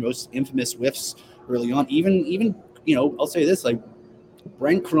had some of their most infamous whiffs early on. Even I'll say this, like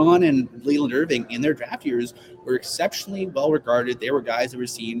Brent Cron and Leland Irving in their draft years were exceptionally well regarded. They were guys that were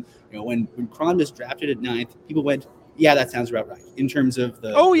seen. When Cron was drafted at 9th, people went, yeah, that sounds about right in terms of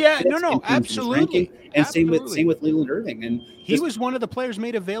the. Oh yeah, no, absolutely. And same with Leland Irving, and he was one of the players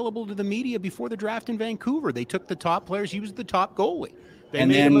made available to the media before the draft in Vancouver. They took the top players. He was the top goalie. They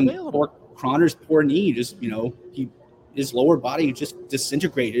made him available. Croner's poor knee, just his lower body just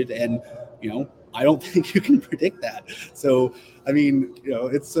disintegrated, and I don't think you can predict that. So I mean,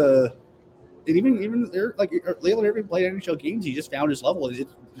 it's and even there, like Leland Irving played NHL games. He just found his level.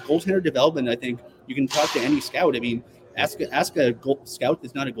 It's goaltender development. I think you can talk to any scout. I mean, ask a scout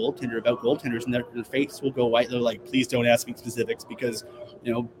that's not a goaltender about goaltenders, and their face will go white. They're like, please don't ask me specifics, because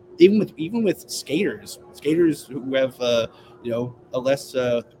even with skaters who have a less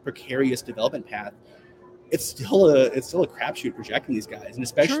precarious development path, it's still a crapshoot projecting these guys, and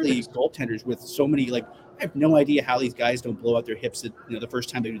especially goaltenders with so many. Like, I have no idea how these guys don't blow out their hips at the first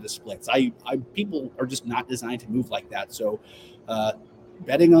time they do the splits. People are just not designed to move like that. So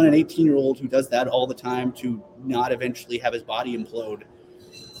betting on an 18-year-old who does that all the time to not eventually have his body implode.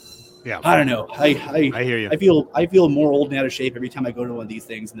 Yeah, I don't know. I hear you. I feel more old and out of shape every time I go to one of these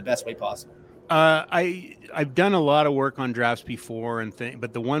things in the best way possible. I've done a lot of work on drafts before,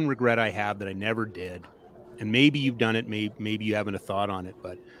 but the one regret I have that I never did, and maybe you've done it, maybe you haven't a thought on it,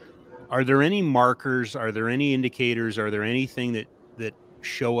 but are there any markers? Are there any indicators? Are there anything that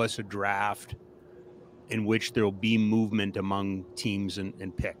show us a draft in which there will be movement among teams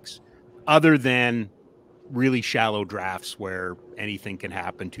and picks, other than really shallow drafts where anything can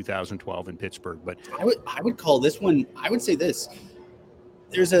happen? 2012 in Pittsburgh, but I would call this one. I would say this.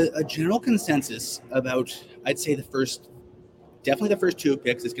 There's a general consensus about, I'd say definitely the first two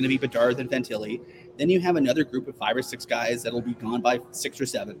picks is going to be Bedard and Fantilli. Then you have another group of 5 or 6 guys that'll be gone by 6 or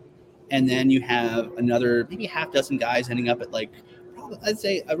 7. And then you have another maybe half dozen guys ending up at I'd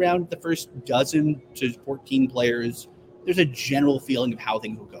say around the first dozen to 14 players. There's a general feeling of how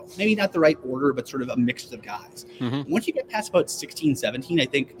things will go. Maybe not the right order, but sort of a mix of guys. Mm-hmm. Once you get past about 16, 17, I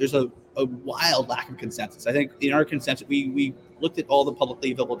think there's a wild lack of consensus. I think in our consensus, we looked at all the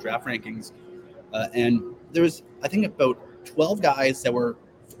publicly available draft rankings, and there was, I think, about 12 guys that were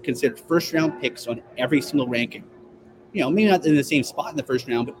considered first-round picks on every single ranking. Maybe not in the same spot in the first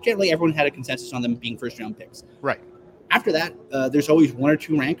round, but generally everyone had a consensus on them being first-round picks. Right. After that, there's always 1 or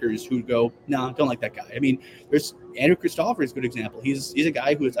 2 rankers who go, no, don't like that guy. I mean, there's Andrew Christopher is a good example. He's a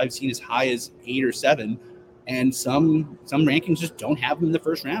guy who I've seen as high as 8 or 7, and some rankings just don't have him in the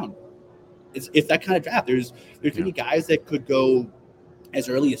first round. It's that kind of draft. There's going to be guys that could go as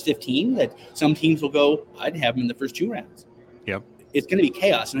early as 15 that some teams will go, I'd have him in the first 2 rounds. Yep. It's going to be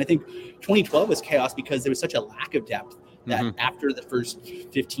chaos. And I think 2012 was chaos because there was such a lack of depth that after the first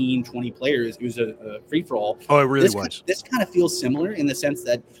 15, 20 players, it was a free-for-all. Oh, it really was. This kind of feels similar in the sense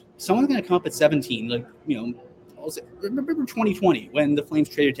that someone's going to come up at 17. Remember 2020 when the Flames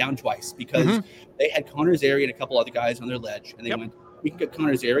traded down twice because they had Connor Zary and a couple other guys on their ledge, and they went, we can get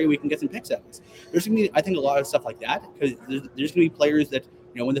Connor Zary, we can get some picks out of this. There's going to be, I think, a lot of stuff like that because there's going to be players that,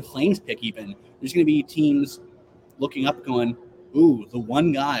 when the Flames pick even, there's going to be teams looking up going, ooh, the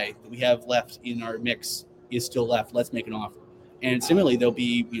one guy that we have left in our mix is still left. Let's make an offer. And similarly, there'll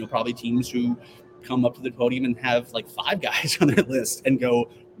be, probably teams who come up to the podium and have 5 guys on their list and go,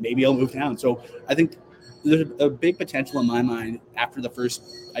 maybe I'll move down. So I think there's a big potential in my mind after the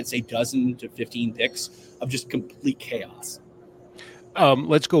first, I'd say, dozen to 15 picks of just complete chaos.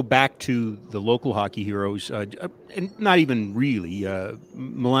 Let's go back to the local hockey heroes, and not even really.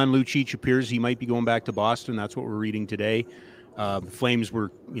 Milan Lucic appears he might be going back to Boston. That's what we're reading today. The Flames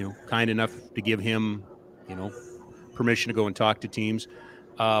were, kind enough to give him, permission to go and talk to teams.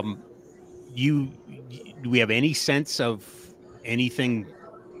 Um, do we have any sense of anything?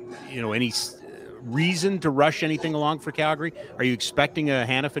 Any reason to rush anything along for Calgary? Are you expecting a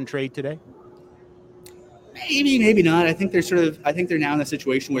Hanifin trade today? Maybe, maybe not. I think they're now in a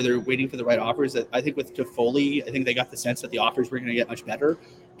situation where they're waiting for the right offers. I think with Toffoli, I think they got the sense that the offers were going to get much better,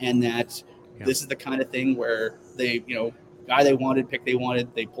 and that this is the kind of thing where they, guy they wanted, pick they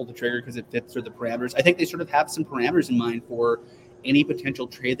wanted, they pulled the trigger because it fits the parameters. I think they sort of have some parameters in mind for any potential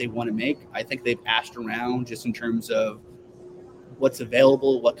trade they want to make. I think they've asked around just in terms of what's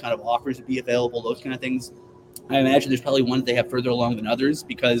available, what kind of offers would be available, those kind of things. I imagine there's probably one that they have further along than others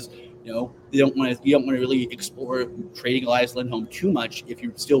because you don't want to really explore trading Elias Lindholm too much if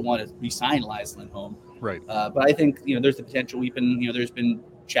you still want to re-sign Elias Lindholm. Right. But I think there's the potential. There's been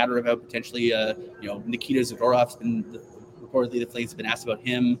chatter about potentially Nikita Zadorov's been reportedly the Flames have been asked about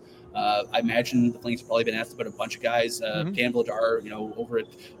him. I imagine the Flames have probably been asked about a bunch of guys. Dan Vladar, over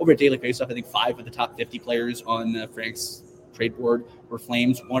at Daily Faceoff, I think 5 of the top 50 players on Frank's trade board were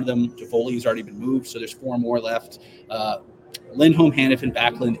Flames. One of them, Toffoli, has already been moved, so there's 4 more left. Lindholm, Hanifin,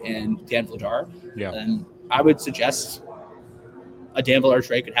 Backlund, and Dan Vladar. Yeah. And I would suggest a Dan Vladar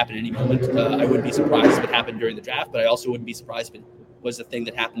trade could happen at any moment. I wouldn't be surprised if it happened during the draft, but I also wouldn't be surprised if it was a thing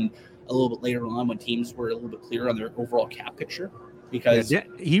that happened a little bit later on when teams were a little bit clearer on their overall cap picture. Because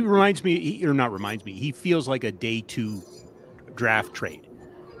he reminds me, he feels like a day 2 draft trade,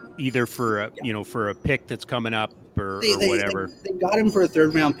 either for a pick that's coming up or whatever. They got him for a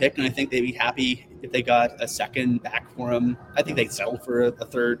 3rd round pick, and I think they'd be happy if they got a 2nd back for him. I think they'd settle for a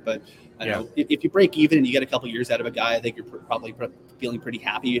 3rd, but I don't know. If you break even and you get a couple years out of a guy, I think you're probably feeling pretty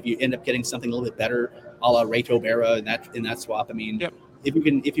happy. If you end up getting something a little bit better, a la Ray Tobera in that swap, I mean, if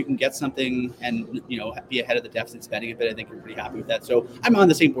you can get something and be ahead of the deficit spending a bit, I think you're pretty happy with that. So I'm on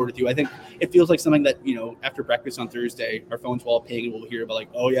the same board with you. I think it feels like something that after breakfast on Thursday, our phones will all ping and we'll hear about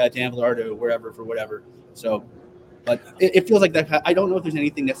Dan Vladar to wherever for whatever. So, but it feels like that. I don't know if there's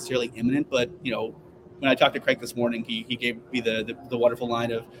anything necessarily imminent, but when I talked to Craig this morning, he gave me the wonderful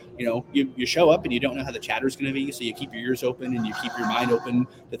line of you show up and you don't know how the chatter is going to be, so you keep your ears open and you keep your mind open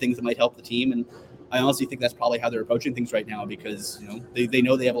to things that might help the team. And I honestly think that's probably how they're approaching things right now because they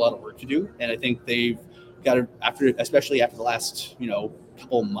know they have a lot of work to do, and I think they've got to especially after the last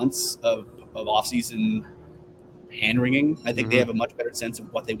couple months of off-season hand-wringing. I think they have a much better sense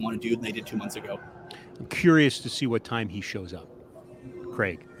of what they want to do than they did 2 months ago. I'm curious to see what time he shows up,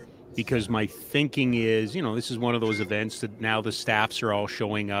 Craig, because my thinking is this is one of those events that now the staffs are all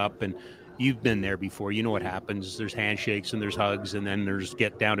showing up, and you've been there before. You know what happens. There's handshakes and there's hugs, and then there's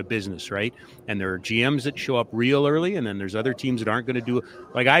get down to business, right? And there are GMs that show up real early, and then there's other teams that aren't going to do it.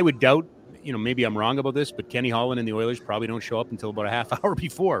 Like I would doubt, maybe I'm wrong about this, but Kenny Holland and the Oilers probably don't show up until about a half hour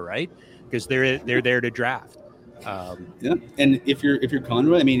before, right? Because they're there to draft. And if you're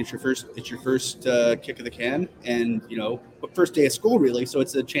Conroy, I mean, it's your first kick of the can, and first day of school really. So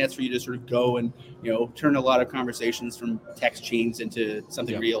it's a chance for you to sort of go and turn a lot of conversations from text chains into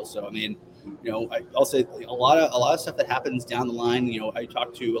something real. So I mean, I'll say a lot of stuff that happens down the line. I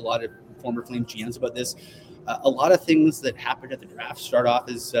talked to a lot of former Flames GMs about this. A lot of things that happened at the draft start off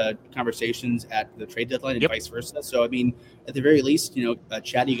as conversations at the trade deadline and vice versa. So, I mean, at the very least, a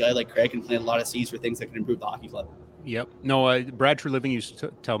chatty guy like Craig can plant a lot of seeds for things that can improve the hockey club. Yep. No, Bradford Living used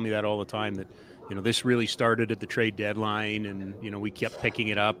to tell me that all the time, that, this really started at the trade deadline and, we kept picking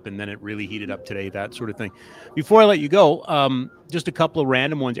it up and then it really heated up today, that sort of thing. Before I let you go, just a couple of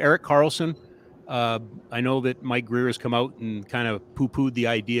random ones. Erik Karlsson. I know that Mike Greer has come out and kind of poo-pooed the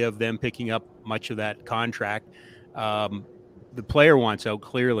idea of them picking up much of that contract. The player wants out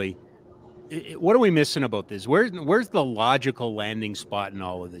clearly. What are we missing about this? Where's the logical landing spot in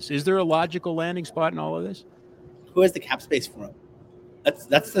all of this? Is there a logical landing spot in all of this? Who has the cap space for him?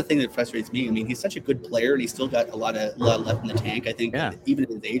 That's the thing that frustrates me. I mean, he's such a good player and he's still got a lot left in the tank. I think even at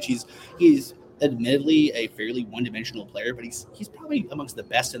his age, he's admittedly a fairly one-dimensional player, but he's probably amongst the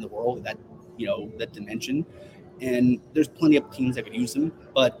best in the world at that that dimension. And there's plenty of teams that could use him,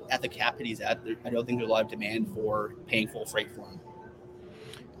 but at the cap that he's at, I don't think there's a lot of demand for paying full freight for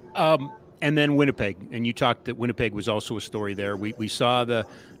him. And then Winnipeg, and you talked that Winnipeg was also a story there. We saw the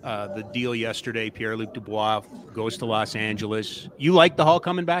deal yesterday. Pierre-Luc Dubois goes to Los Angeles. You like the Hall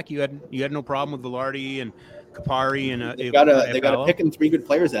coming back? You had no problem with Velarde and Kapari and they got to pick in 3 good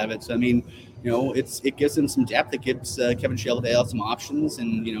players out of it. So I mean, it gives them some depth. It gives Kevin Shelvadale some options,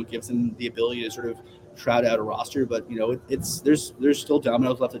 and gives them the ability to sort of crowd out a roster, but there's still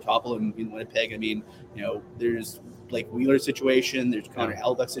dominoes left to topple in Winnipeg. I mean, there's Blake Wheeler's situation, there's Connor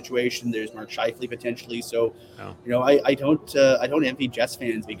Hellebuyck's situation, there's Mark Scheifele potentially. So, I don't envy Jets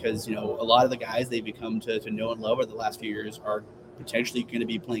fans because a lot of the guys they've become to know and love over the last few years are potentially going to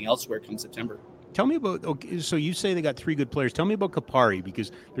be playing elsewhere come September. Tell me about, so you say they got 3 good players. Tell me about Kapari,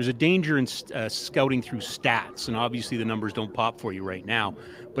 because there's a danger in scouting through stats, and obviously the numbers don't pop for you right now.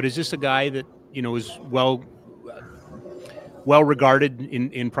 But is this a guy that, is well regarded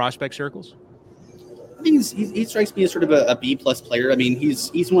in prospect circles? I think he strikes me as sort of a B+ player. I mean,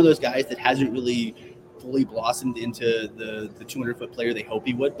 he's one of those guys that hasn't really fully blossomed into the 200-foot player they hope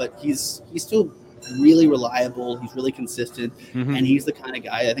he would, but he's still really reliable. He's really consistent, and he's the kind of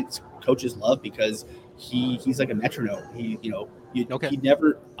guy I think coaches love because he's like a metronome.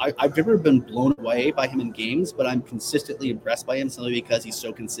 I've never been blown away by him in games, but I'm consistently impressed by him simply because he's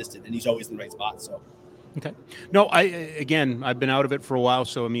so consistent and he's always in the right spot. So. Okay. No, I've been out of it for a while.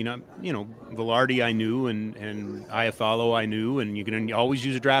 So, I mean, Velarde I knew and Iafallo I knew, and you can always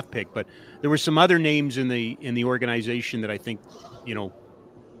use a draft pick. But there were some other names in the organization that I think,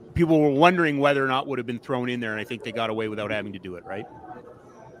 people were wondering whether or not would have been thrown in there. And I think they got away without having to do it, right?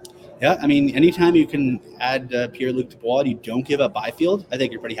 Yeah, I mean, anytime you can add Pierre-Luc Dubois and you don't give up Byfield, I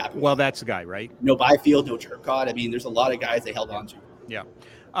think you're pretty happy with Well, that's the guy, right? No Byfield, no Turcotte. I mean, there's a lot of guys they held on to. Yeah.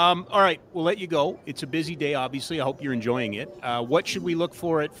 All right, we'll let you go. It's a busy day, obviously. I hope you're enjoying it. What should we look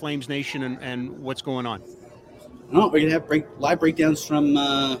for at Flames Nation and what's going on? We're going to have live breakdowns from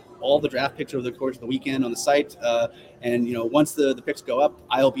all the draft picks over the course of the weekend on the site. And once the picks go up,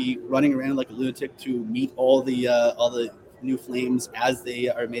 I'll be running around like a lunatic to meet all the new Flames as they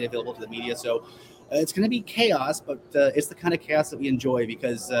are made available to the media. So it's going to be chaos, but it's the kind of chaos that we enjoy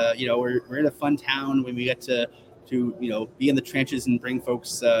because, we're in a fun town when we get to be in the trenches and bring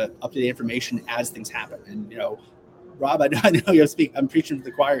folks up-to-date information as things happen. And, Rob, I know you speak. I'm preaching to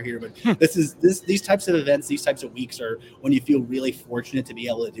the choir here, but these types of events, these types of weeks are when you feel really fortunate to be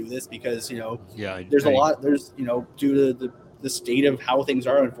able to do this because, there's a lot, due to the state of how things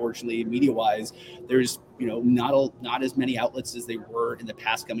are, unfortunately, media-wise, there's, not as many outlets as they were in the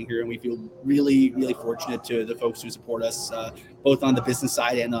past coming here. And we feel really, really fortunate to the folks who support us, both on the business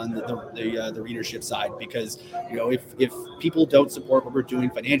side and on the readership side, because, if people don't support what we're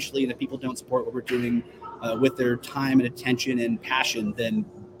doing financially, and if people don't support what we're doing with their time and attention and passion, then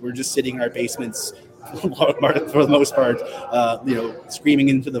we're just sitting in our basements for the most part, screaming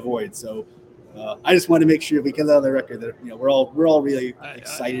into the void. So I just want to make sure we get on the record that we're all really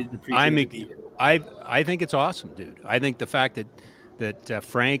excited and appreciative to be here. I think it's awesome, dude. I think the fact that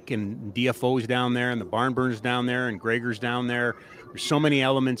Frank and DFO's down there and the Barnburns down there and Gregor's down there, there's so many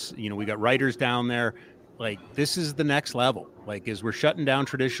elements. We got writers down there. Like, this is the next level. Like, as we're shutting down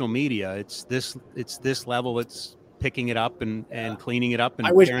traditional media, it's this level. It's picking it up and cleaning it up and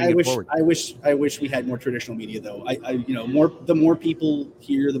carrying it forward. I wish we had more traditional media, though. The more people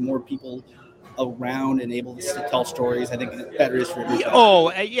here, the more people around and able to tell stories, I think the better it is for everybody.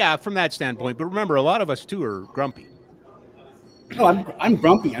 Oh, yeah, from that standpoint. But remember, a lot of us too are grumpy. No, I'm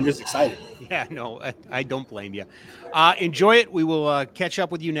grumpy. I'm just excited. Yeah, no, I don't blame you. Enjoy it. We will catch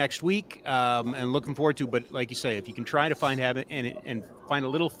up with you next week, and looking forward to. But like you say, if you can try to find and find a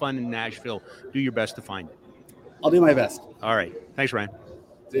little fun in Nashville, do your best to find it. I'll do my best. All right. Thanks, Ryan.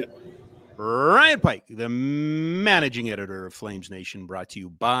 See ya. Ryan Pike, the managing editor of Flames Nation, brought to you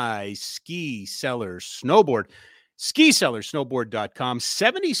by Ski Cellar Snowboard. SkiCellarSnowboard.com,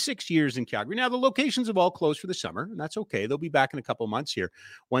 76 years in Calgary. Now, the locations have all closed for the summer, and that's okay. They'll be back in a couple of months here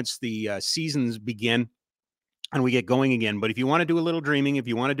once the seasons begin and we get going again. But if you want to do a little dreaming, if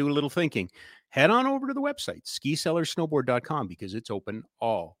you want to do a little thinking, head on over to the website, SkiCellarSnowboard.com, because it's open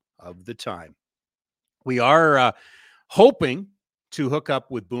all of the time. We are hoping to hook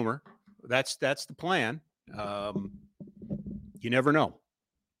up with Boomer. That's the plan. You never know.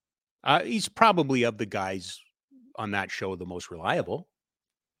 He's probably, of the guys on that show, the most reliable.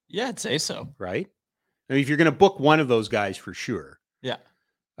 Yeah, I'd say so. Right? I mean, if you're going to book one of those guys for sure. Yeah.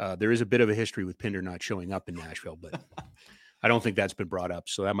 There is a bit of a history with Pinder not showing up in Nashville, but I don't think that's been brought up.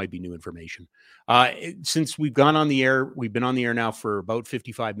 So that might be new information. Since we've been on the air now for about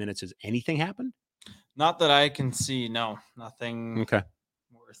 55 minutes. Has anything happened? Not that I can see. No, nothing. Okay.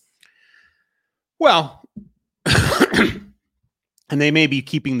 Worth. Well, and they may be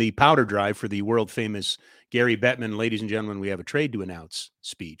keeping the powder dry for the world famous Gary Bettman, ladies and gentlemen, we have a trade to announce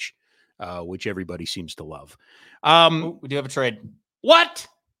speech, which everybody seems to love. We do have a trade. What?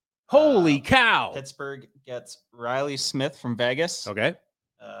 Holy cow. Pittsburgh gets Riley Smith from Vegas. Okay.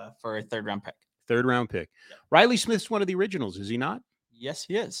 For a third round pick. Third round pick. Yeah. Riley Smith's one of the originals, is he not? Yes,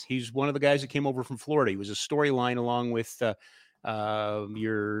 he is. He's one of the guys that came over from Florida. He was a storyline along with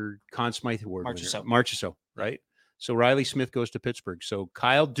your Conn Smythe Award winner, Marchessault, right? So Riley Smith goes to Pittsburgh. So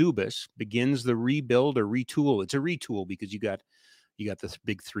Kyle Dubas begins the rebuild or retool. It's a retool because you got the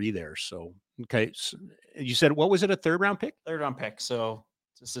big three there. So, okay. So you said, what was it? A third round pick? Third round pick. So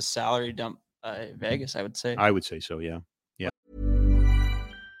just a salary dump Vegas, I would say. I would say so. Yeah. Yeah.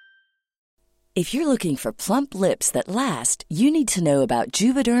 If you're looking for plump lips that last, you need to know about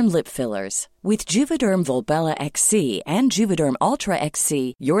Juvederm lip fillers. With Juvederm Volbella XC and Juvederm Ultra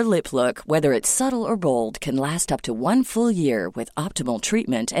XC, your lip look, whether it's subtle or bold, can last up to 1 full year with optimal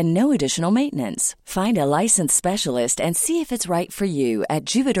treatment and no additional maintenance. Find a licensed specialist and see if it's right for you at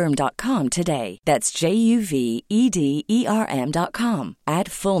Juvederm.com today. That's JUVEDERM.com.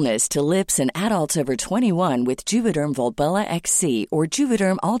 Add fullness to lips in adults over 21 with Juvederm Volbella XC or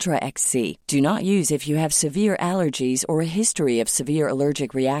Juvederm Ultra XC. Do not use if you have severe allergies or a history of severe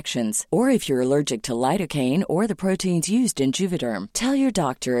allergic reactions, or if you're allergic to lidocaine or the proteins used in Juvederm. Tell your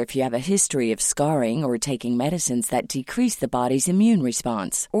doctor if you have a history of scarring or taking medicines that decrease the body's immune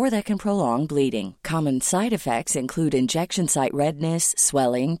response or that can prolong bleeding. Common side effects include injection site redness,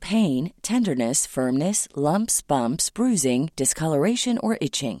 swelling, pain, tenderness, firmness, lumps, bumps, bruising, discoloration, or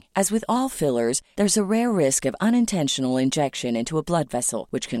itching. As with all fillers, there's a rare risk of unintentional injection into a blood vessel,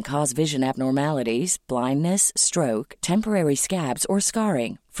 which can cause vision abnormalities, blindness, stroke, temporary scabs, or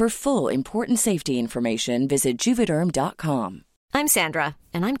scarring. For full, important safety information, visit Juvederm.com. I'm Sandra,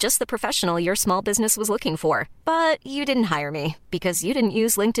 and I'm just the professional your small business was looking for. But you didn't hire me because you didn't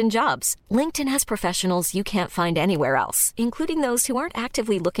use LinkedIn Jobs. LinkedIn has professionals you can't find anywhere else, including those who aren't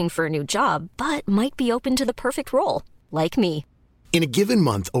actively looking for a new job, but might be open to the perfect role, like me. In a given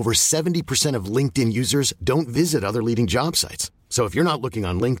month, over 70% of LinkedIn users don't visit other leading job sites. So if you're not looking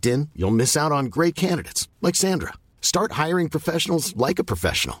on LinkedIn, you'll miss out on great candidates like Sandra. Start hiring professionals like a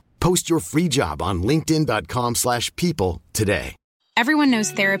professional. Post your free job on linkedin.com/people today. Everyone knows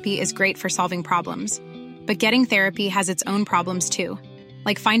therapy is great for solving problems, but getting therapy has its own problems too,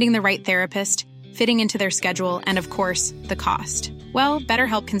 like finding the right therapist, fitting into their schedule, and of course, the cost. Well,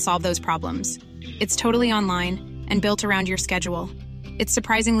 BetterHelp can solve those problems. It's totally online and built around your schedule. It's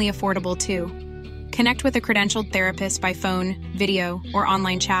surprisingly affordable too. Connect with a credentialed therapist by phone, video, or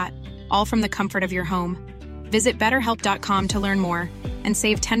online chat, all from the comfort of your home. Visit BetterHelp.com to learn more and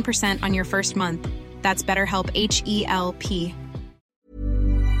save 10% on your first month. That's BetterHelp, H-E-L-P.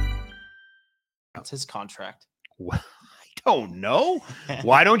 That's his contract. Well, I don't know.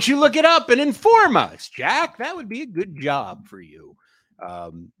 Why don't you look it up and inform us, Jack? That would be a good job for you.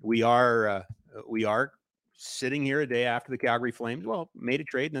 We are sitting here a day after the Calgary Flames, made a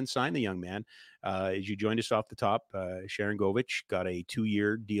trade and then signed the young man. As you joined us off the top, Sharon Govich got a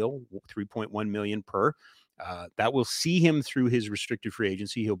 2-year deal, $3.1 million per. That will see him through his restricted free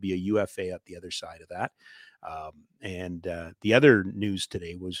agency. He'll be a UFA at the other side of that. And the other news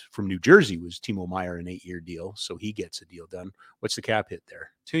today was from New Jersey was Timo Meier, an 8-year deal. So he gets a deal done. What's the cap hit there?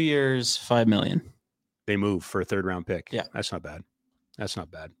 2 years, $5 million. They move for a 3rd round pick. Yeah. That's not bad. That's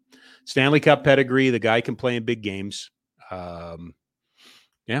not bad. Stanley Cup pedigree. The guy can play in big games. Yeah.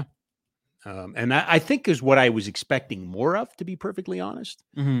 And that, I think, is what I was expecting more of, to be perfectly honest.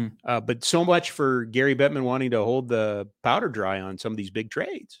 Mm-hmm. But so much for Gary Bettman wanting to hold the powder dry on some of these big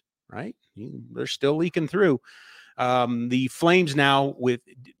trades, right? They're still leaking through. The Flames now with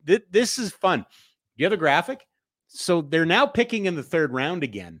this is fun. Do you have a graphic? So they're now picking in the 3rd round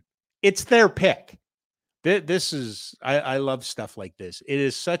again. It's their pick. This is I love stuff like this. It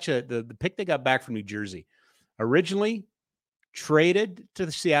is such the pick they got back from New Jersey. Originally traded to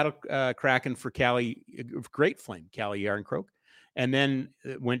the Seattle Kraken for Great Flame, Calle Yarncroke, and then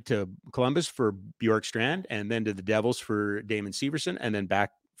went to Columbus for Bjorkstrand, and then to the Devils for Damon Severson, and then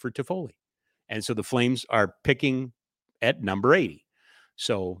back for Toffoli. And so the Flames are picking at number 80.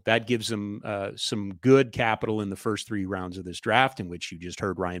 So that gives them some good capital in the first 3 rounds of this draft, in which you just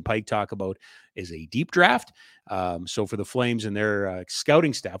heard Ryan Pike talk about is a deep draft. So for the Flames and their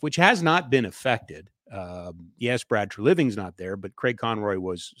scouting staff, which has not been affected. Yes, Brad Treliving's not there, but Craig Conroy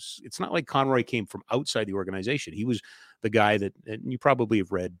was. It's not like Conroy came from outside the organization. He was the guy that, and you probably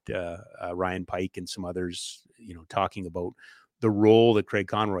have read Ryan Pike and some others, talking about the role that Craig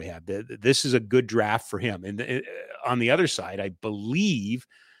Conroy had. This is a good draft for him. And on the other side, I believe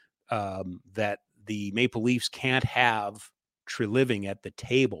that the Maple Leafs can't have Treliving at the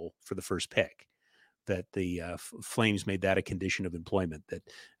table for the first pick. That the Flames made that a condition of employment, that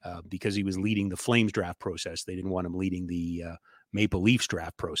because he was leading the Flames draft process, they didn't want him leading the Maple Leafs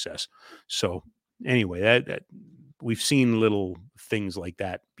draft process. So anyway, that we've seen little things like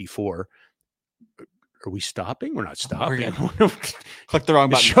that before. Are we stopping? We're not Oh, we're stopping. Click the wrong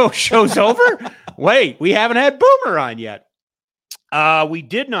The button. show's over? Wait, we haven't had Boomer on yet. We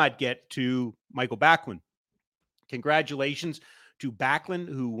did not get to Michael Backlund. Congratulations to Backlund,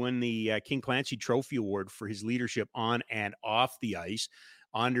 who won the King Clancy Trophy Award for his leadership on and off the ice.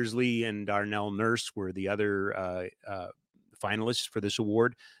 Anders Lee and Darnell Nurse were the other finalists for this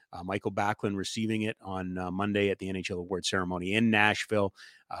award. Michael Backlund receiving it on Monday at the NHL award ceremony in Nashville.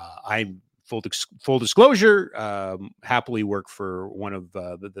 I'm full disclosure, happily work for one of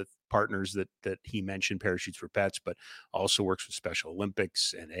the partners that he mentioned, Parachutes for Pets, but also works with Special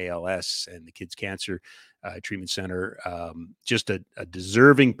Olympics and ALS and the Kids Cancer Treatment Center. Just a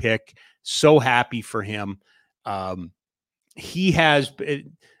deserving pick. So happy for him. He has.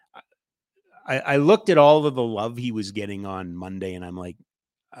 I looked at all of the love he was getting on Monday, and I'm like,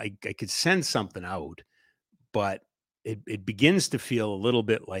 I could send something out, but it begins to feel a little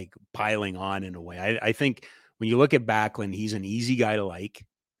bit like piling on in a way. I think when you look at Backlund, he's an easy guy to like.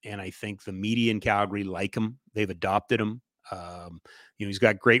 And I think the media in Calgary like him. They've adopted him. He's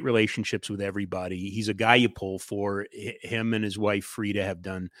got great relationships with everybody. He's a guy you pull for. Him and his wife, Frida, have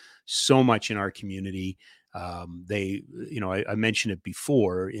done so much in our community. They, I mentioned it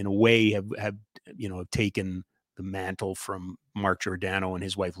before, in a way have taken the mantle from Mark Giordano and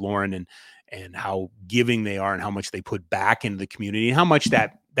his wife, Lauren, and how giving they are and how much they put back into the community and how much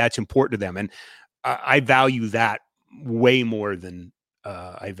that's important to them. And I value that way more than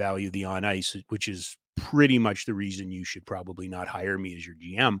I value the on ice, which is pretty much the reason you should probably not hire me as your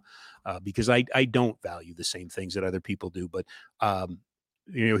GM, because I don't value the same things that other people do. But,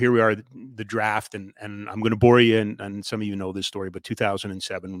 here we are, the draft, and I'm going to bore you, and some of you know this story, but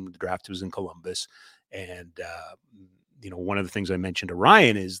 2007, the draft was in Columbus. And, one of the things I mentioned to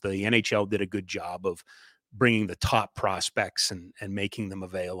Ryan is the NHL did a good job of bringing the top prospects and making them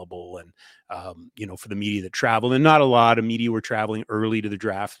available. And, for the media that traveled, and not a lot of media were traveling early to the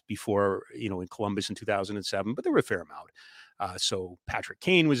draft before, in Columbus in 2007, but there were a fair amount. So Patrick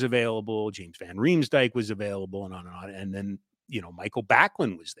Kane was available, James Van Riemsdyk was available, and on and on. And then, Michael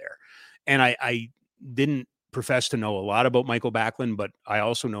Backlund was there. And I didn't profess to know a lot about Michael Backlund, but I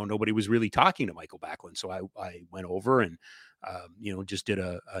also know nobody was really talking to Michael Backlund. So I went over and, just did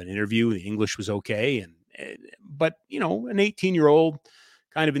an interview. The English was okay. But an 18-year-old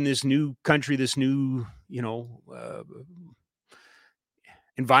kind of in this new country, this new,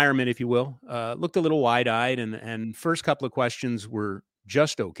 environment, if you will, looked a little wide-eyed, and first couple of questions were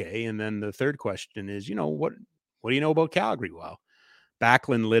just okay. And then the third question is, what do you know about Calgary? Well,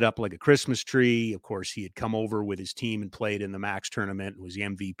 Backlund lit up like a Christmas tree. Of course, he had come over with his team and played in the Max tournament and was the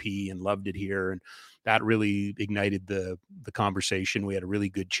MVP and loved it here. And that really ignited the conversation. We had a really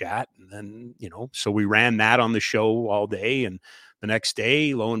good chat. And then, so we ran that on the show all day. And the next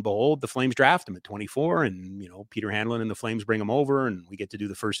day, lo and behold, the Flames draft him at 24. And, Peter Hanlon and the Flames bring him over, and we get to do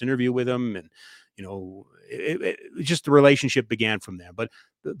the first interview with him. And, just the relationship began from there. But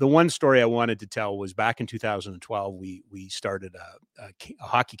the one story I wanted to tell was back in 2012, we started a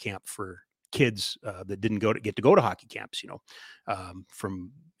hockey camp for kids that didn't get to go to hockey camps,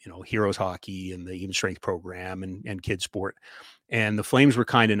 from, Heroes Hockey and the Even Strength program and kids sport. And the Flames were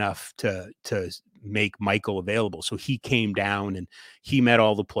kind enough to make Michael available. So he came down and he met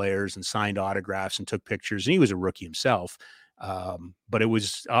all the players and signed autographs and took pictures. And he was a rookie himself. But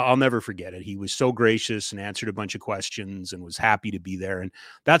I'll never forget it. He was so gracious and answered a bunch of questions and was happy to be there. And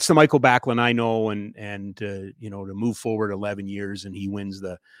that's the Michael Backlund I know. And to move forward 11 years and he wins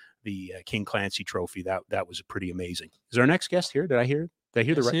the King Clancy Trophy. That was pretty amazing. Is our next guest here? Did I hear the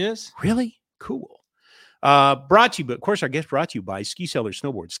right? He is. Really cool. Brought to you, but of course, our guest brought to you by Ski Cellar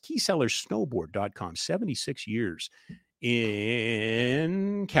Snowboard, skicellarsnowboard.com, 76 years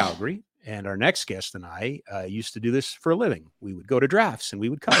in Calgary. And our next guest and I used to do this for a living. We would go to drafts and we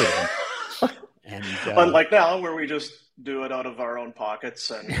would cover them. And unlike now, where we just do it out of our own pockets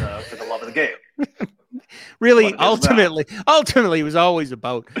and for the love of the game. Really, ultimately, it was always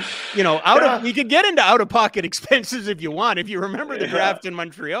about, you could get into out-of-pocket expenses if you want, if you remember the draft in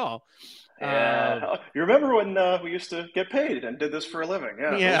Montreal. Yeah. You remember when we used to get paid and did this for a living?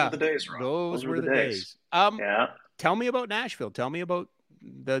 Yeah. Those were the days, Rob. Those were the days. Tell me about Nashville. Tell me about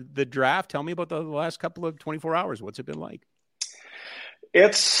the draft. Tell me about the last couple of 24 hours. What's it been like?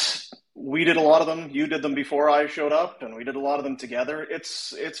 We did a lot of them. You did them before I showed up, and we did a lot of them together.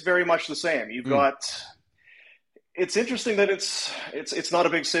 It's very much the same. You've got. It's interesting that it's not a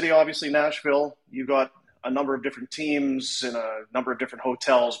big city, obviously, Nashville. You've got a number of different teams in a number of different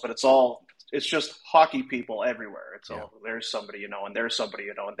hotels, but it's just hockey people everywhere. There's somebody you know, and there's somebody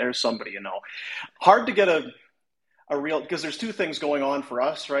you know, and there's somebody you know. Hard to get a real, because there's two things going on for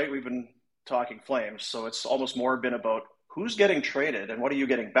us, right? We've been Talking Flames. So it's almost more been about who's getting traded and what are you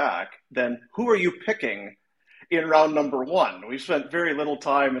getting back than who are you picking in round number one. We've spent very little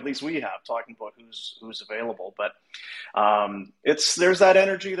time, at least we have, talking about who's available. But there's that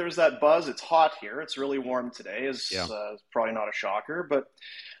energy, there's that buzz. It's hot here. It's really warm today. It's probably not a shocker, but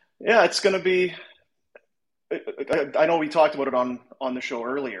yeah, it's going to be. I know we talked about it on the show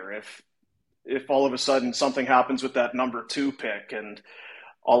earlier. If all of a sudden something happens with that number 2 pick, and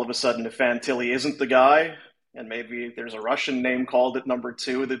all of a sudden if Fantilli isn't the guy, and maybe there's a Russian name called at number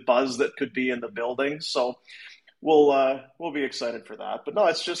 2, the buzz that could be in the building. So we'll be excited for that. But no,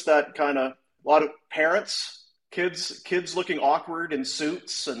 it's just that kind of a lot of parents, kids looking awkward in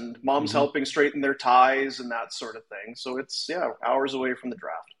suits, and moms helping straighten their ties and that sort of thing. So it's hours away from the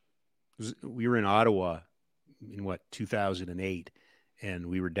draft. We were in Ottawa in 2008, and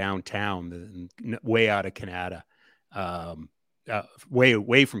we were downtown, way out of Canada, way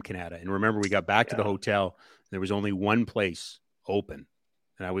away from Canada. And remember, we got back to the hotel. There was only one place open,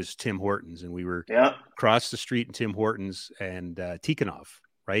 and that was Tim Hortons. And we were across the street in Tim Hortons, and Tikhonov,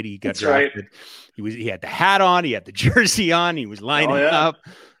 right? He got drafted. Right. He had the hat on, he had the jersey on, he was lining up.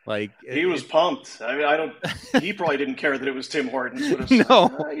 Like he was pumped. I mean, he probably didn't care that it was Tim Hortons.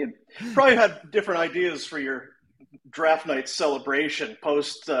 But you probably had different ideas for your draft night celebration,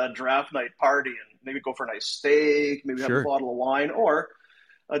 post draft night party, and maybe go for a nice steak, maybe have a bottle of wine, or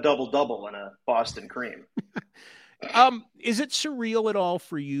a double and a Boston cream. Is it surreal at all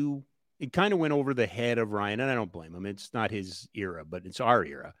for you? It kind of went over the head of Ryan, and I don't blame him. It's not his era, but it's our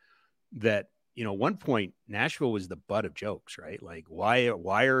era. That, at one point Nashville was the butt of jokes, right? Like, why is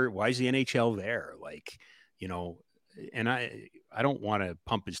the NHL there? Like, and I don't want to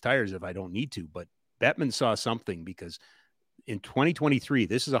pump his tires if I don't need to, but Bettman saw something, because in 2023,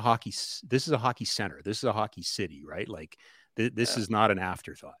 this is a hockey center. This is a hockey city, right? Like this is not an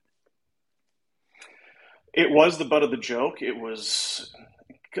afterthought. It was the butt of the joke. It was,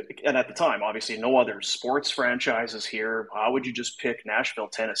 and at the time, obviously no other sports franchises here. How would you just pick Nashville,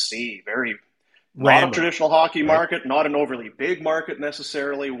 Tennessee? Very not a traditional hockey market, not an overly big market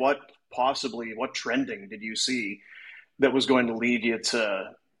necessarily. What trending did you see that was going to lead you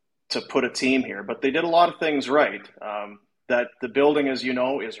to put a team here? But they did a lot of things right. That the building, as you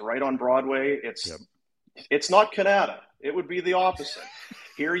know, is right on Broadway. It's not Canada. It would be the opposite.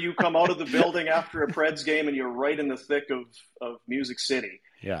 Here you come out of the building after a Preds game and you're right in the thick of Music City.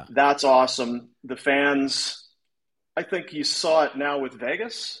 Yeah. That's awesome. The fans, I think you saw it now with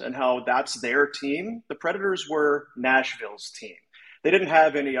Vegas and how that's their team. The Predators were Nashville's team. They didn't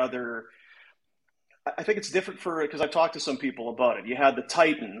have any other. I think it's different because I've talked to some people about it. You had the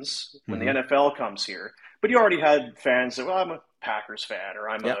Titans when the NFL comes here, but you already had fans that, I'm a Packers fan or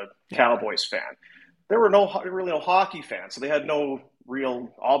I'm a Cowboys fan. There were really no hockey fans, so they had no real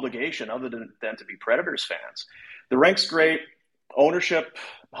obligation other than to be Predators fans. The rink's great. Ownership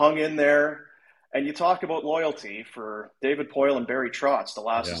hung in there. And you talk about loyalty for David Poile and Barry Trotz to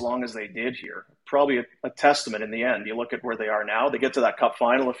last as long as they did here. Probably a testament in the end. You look at where they are now. They get to that Cup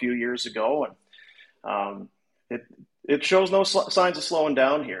final a few years ago, and it shows no signs of slowing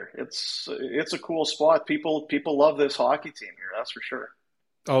down here. It's a cool spot. People love this hockey team here. That's for sure.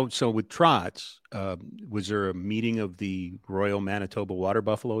 Oh, so with Trotz, was there a meeting of the Royal Manitoba Water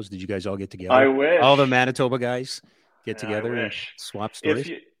Buffaloes? Did you guys all get together? I wish. All the Manitoba guys get together and swap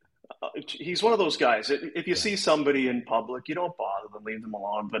stories? He's one of those guys. If you see somebody in public, you don't bother them, leave them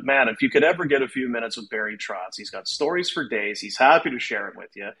alone. But man, if you could ever get a few minutes with Barry Trotz, he's got stories for days. He's happy to share it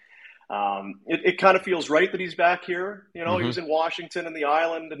with you. It kind of feels right that he's back here. He was in Washington and the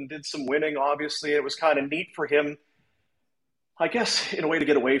island and did some winning, obviously. It was kind of neat for him, I guess, in a way, to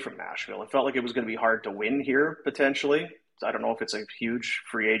get away from Nashville. It felt like it was going to be hard to win here, potentially. I don't know if it's a huge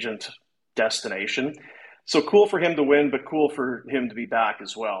free agent destination. So cool for him to win, but cool for him to be back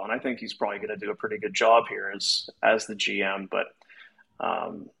as well. And I think he's probably going to do a pretty good job here as the GM. But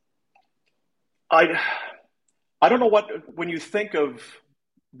I don't know when you think of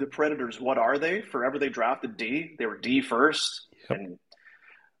the Predators, what are they? Forever they drafted D. They were D first, and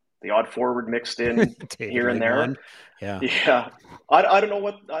the odd forward mixed in here and there. Yeah. I don't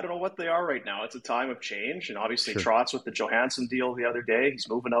know what they are right now. It's a time of change, and obviously Trotz with the Johansson deal the other day, he's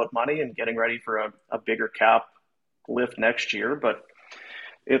moving out money and getting ready for a bigger cap lift next year. But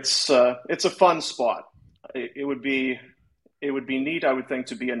it's a fun spot. It would be neat, I would think,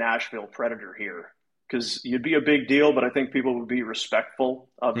 to be a Nashville Predator here, because you'd be a big deal, but I think people would be respectful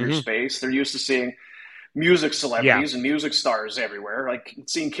of your space. They're used to seeing music celebrities and music stars everywhere. Like,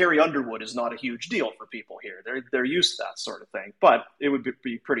 seeing Carrie Underwood is not a huge deal for people here. They're used to that sort of thing. But it would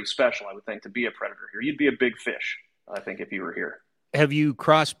be pretty special, I would think, to be a Predator here. You'd be a big fish, I think, if you were here. Have you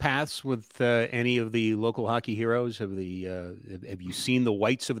crossed paths with any of the local hockey heroes? Have you seen the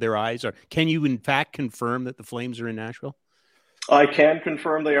whites of their eyes? Or can you, in fact, confirm that the Flames are in Nashville? I can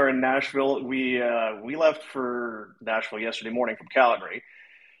confirm they are in Nashville. We left for Nashville yesterday morning from Calgary.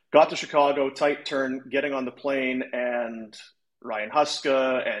 Got to Chicago, tight turn, getting on the plane, and Ryan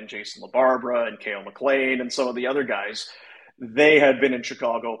Huska and Jason LaBarbera and Cale McLean and some of the other guys, they had been in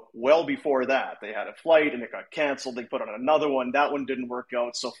Chicago well before that. They had a flight and it got canceled. They put on another one. That one didn't work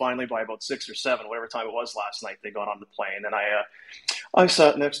out. So finally, by about 6 or 7, whatever time it was last night, they got on the plane. And I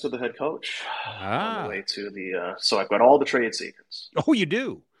sat next to the head coach on the way to the. So I've got all the trade secrets. Oh, you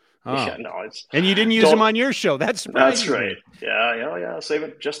do? Oh. Yeah, no, and you didn't use them on your show. That's surprising. That's right. Yeah. Save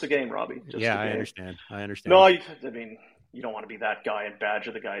it just the game, Robbie. Just yeah, the game. I understand. No, I mean, you don't want to be that guy and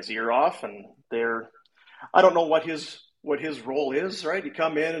badger the guy's ear off. And I don't know what his role is, right? You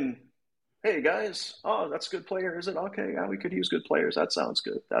come in and, hey guys, oh, that's a good player, is it? Okay, yeah, we could use good players. That sounds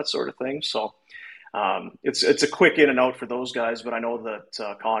good. That sort of thing. So it's a quick in and out for those guys. But I know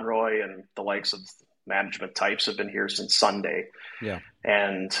that Conroy and the likes of management types have been here since Sunday. Yeah.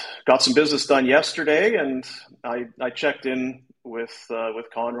 And got some business done yesterday. And I checked in with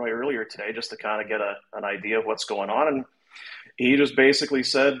Conroy earlier today just to kind of get an idea of what's going on. And he just basically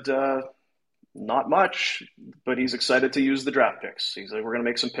said, not much, but he's excited to use the draft picks. He's like, we're going to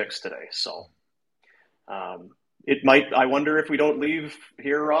make some picks today. So I wonder if we don't leave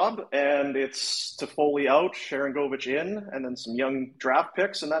here, Rob, and it's Toffoli out, Sharangovich in, and then some young draft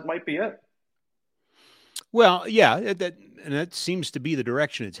picks, and that might be it. Well, yeah, that seems to be the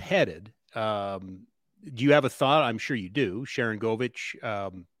direction it's headed. Do you have a thought? I'm sure you do. Sharangovich,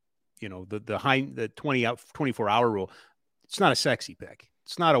 the 24-hour rule, it's not a sexy pick.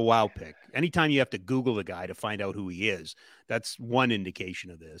 It's not a wow pick. Anytime you have to Google the guy to find out who he is, that's one indication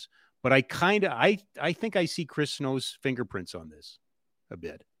of this. But I think I see Chris Snow's fingerprints on this a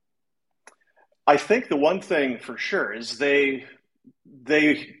bit. I think the one thing for sure is they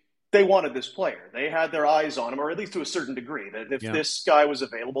wanted this player. They had their eyes on him, or at least to a certain degree. That if this guy was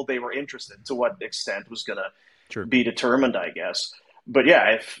available, they were interested. To what extent was going to be determined, I guess. But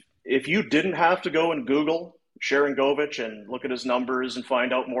yeah, if you didn't have to go and Google Sharangovich and look at his numbers and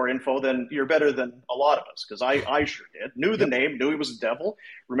find out more info, then you're better than a lot of us, because I sure did. Knew the name, knew he was a Devil,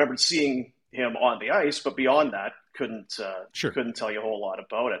 remembered seeing him on the ice, but beyond that, couldn't tell you a whole lot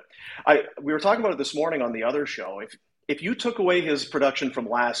about it. We were talking about it this morning on the other show. If you took away his production from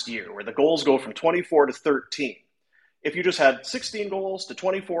last year, where the goals go from 24 to 13, if you just had 16 goals to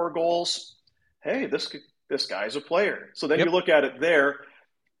 24 goals, hey, this guy's a player. So then you look at it there.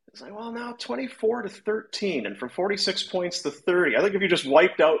 It's like, well, now 24 to 13 and from 46 points to 30. I think if you just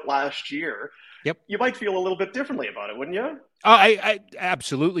wiped out last year, you might feel a little bit differently about it, wouldn't you? I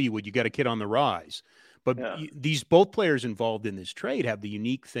absolutely would. You got a kid on the rise. But these both players involved in this trade have the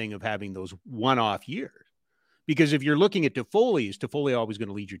unique thing of having those one-off years. Because if you're looking at Toffoli, is Toffoli always going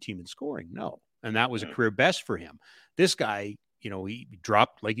to lead your team in scoring? No. And that was a career best for him. This guy, he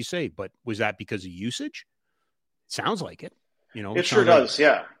dropped, like you say, but was that because of usage? Sounds like it. It sure does,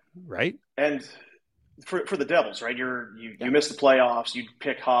 yeah. Right. And for the Devils, right? You miss the playoffs, you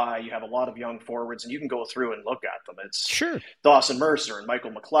pick high, you have a lot of young forwards, and you can go through and look at them. It's Dawson Mercer and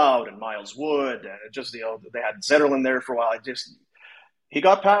Michael McLeod and Miles Wood, and it just, they had Zetterlund there for a while. He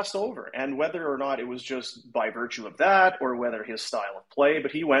got passed over, and whether or not it was just by virtue of that or whether his style of play,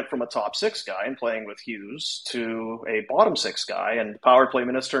 but he went from a top 6 guy and playing with Hughes to a bottom 6 guy, and power play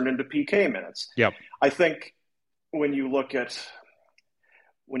minutes turned into PK minutes. Yep. I think when you look at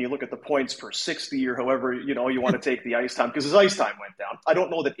the points per 60 or however, you want to take the ice time, because his ice time went down. I don't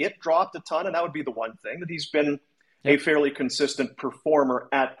know that it dropped a ton, and that would be the one thing, that he's been a fairly consistent performer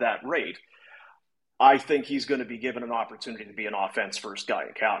at that rate. I think he's going to be given an opportunity to be an offense-first guy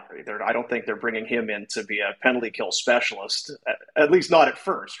in Calgary. I don't think they're bringing him in to be a penalty kill specialist, at least not at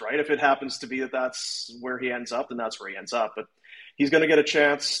first, right? If it happens to be that that's where he ends up, then that's where he ends up. But he's going to get a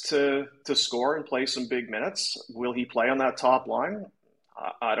chance to score and play some big minutes. Will he play on that top line?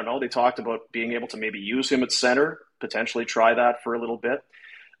 I don't know. They talked about being able to maybe use him at center, potentially try that for a little bit.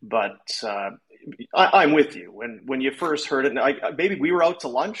 But I'm with you. When you first heard it, maybe we were out to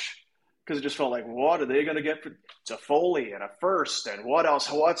lunch, because it just felt like, what are they going to get for Toffoli and a first? And what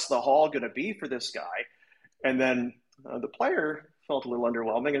else? What's the haul going to be for this guy? And then the player felt a little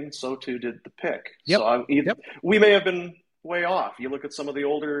underwhelming, and so too did the pick. So we may have been way off. You look at some of the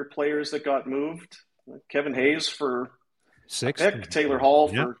older players that got moved, Kevin Hayes for 6 pick, Taylor Hall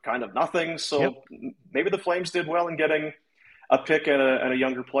for kind of nothing. So maybe the Flames did well in getting a pick and a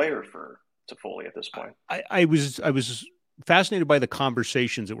younger player for Toffoli at this point. I was fascinated by the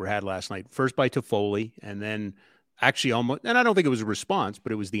conversations that were had last night. First by Toffoli, and then actually almost, and I don't think it was a response,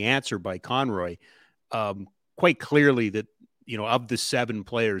 but it was the answer by Conroy, quite clearly that, of the 7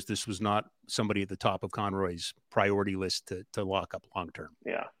 players, this was not somebody at the top of Conroy's priority list to lock up long term.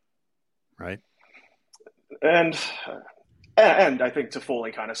 Yeah. Right. And I think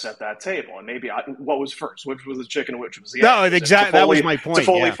Toffoli kind of set that table. And maybe what was first? Which was the chicken? Which was the egg? No, exactly. That was my point.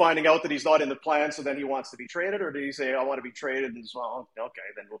 Toffoli finding out that he's not in the plan, so then he wants to be traded, or did he say, "I want to be traded"? And well, okay,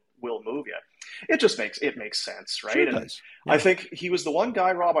 then we'll move you. It just makes sense, right? Sure and does. Yeah. I think he was the one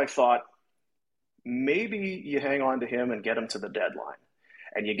guy, Rob. I thought maybe you hang on to him and get him to the deadline,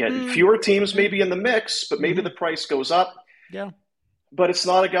 and you get fewer teams maybe in the mix, but maybe the price goes up. Yeah. But it's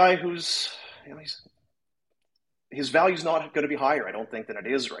not a guy who's his value's not going to be higher, I don't think, than it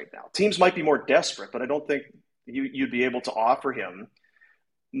is right now. Teams might be more desperate, but I don't think you'd be able to offer him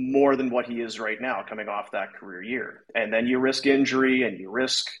more than what he is right now coming off that career year. And then you risk injury and you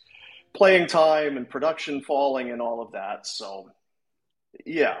risk playing time and production falling and all of that. So,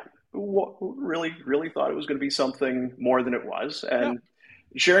 yeah, really, really thought it was going to be something more than it was. And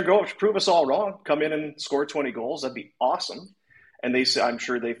Sharon Govich, prove us all wrong. Come in and score 20 goals. That'd be awesome. And I'm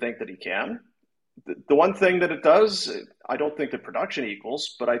sure they think that he can. The one thing that it does, I don't think the production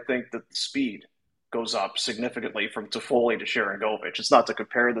equals, but I think that the speed goes up significantly from Toffoli to Sharon Govich. It's not to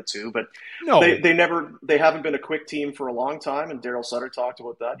compare the two, but they haven't been a quick team for a long time. And Daryl Sutter talked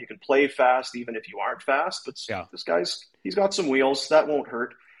about that. You can play fast even if you aren't fast, but this he's got some wheels that won't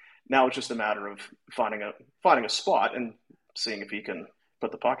hurt. Now it's just a matter of finding a spot and seeing if he can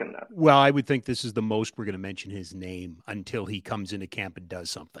put the puck in that. Well, I would think this is the most we're going to mention his name until he comes into camp and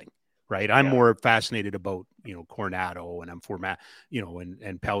does something. Right. I'm more fascinated about, Coronado, and I'm for Matt,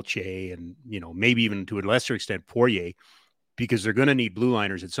 and Pelche, and, maybe even to a lesser extent Poirier, because they're going to need blue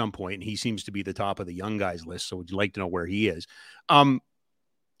liners at some point, and he seems to be the top of the young guys list. So would you like to know where he is?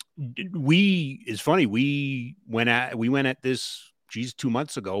 It's funny. We went at this, 2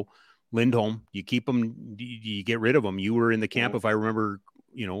 months ago. Lindholm, you keep him, you get rid of him. You were in the camp, if I remember,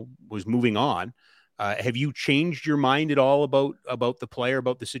 was moving on. Have you changed your mind at all about the player,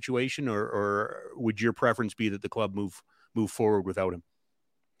 about the situation, or would your preference be that the club move forward without him?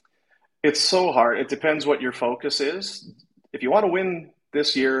 It's so hard. It depends what your focus is. If you want to win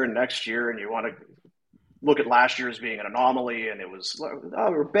this year and next year, and you want to look at last year as being an anomaly, and it was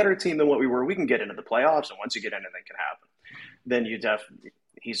we're a better team than what we were, we can get into the playoffs, and once you get in, anything can happen. Then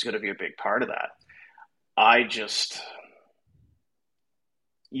he's going to be a big part of that.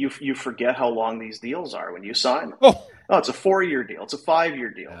 You forget how long these deals are when you sign them. Oh, it's a 4-year deal. It's a 5-year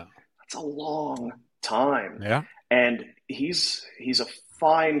deal. Yeah. That's a long time. Yeah. And he's a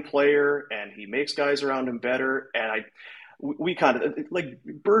fine player, and he makes guys around him better. And we kind of like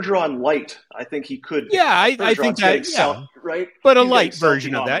Bergeron light. I think he could. Yeah, I think that. Right. But a light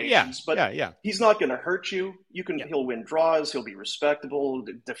version of that. Yeah. But he's not going to hurt you. He'll win draws. He'll be respectable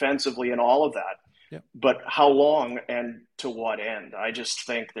defensively and all of that. Yeah. But how long and to what end? I just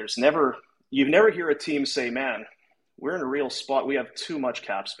think you never hear a team say, man, we're in a real spot. We have too much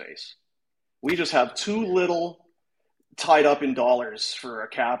cap space. We just have too little tied up in dollars for a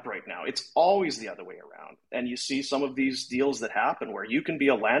cap right now. It's always the other way around. And you see some of these deals that happen where you can be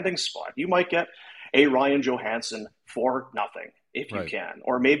a landing spot. You might get a Ryan Johansson for nothing if you can.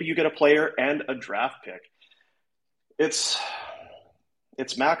 Or maybe you get a player and a draft pick.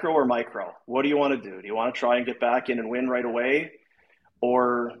 It's macro or micro. What do you want to do? Do you want to try and get back in and win right away?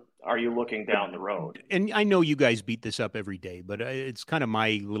 Or are you looking down the road? And I know you guys beat this up every day, but it's kind of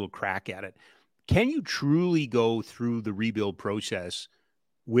my little crack at it. Can you truly go through the rebuild process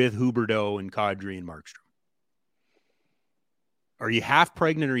with Huberdeau and Kadri and Markstrom? Are you half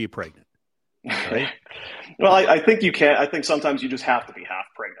pregnant or are you pregnant? Right? Well, I think you can. I think sometimes you just have to be half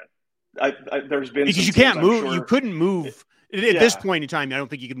pregnant. There's been because you can't move. Sure, you couldn't move. At this point in time, I don't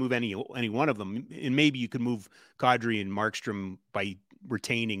think you could move any one of them. And maybe you could move Kadri and Markstrom by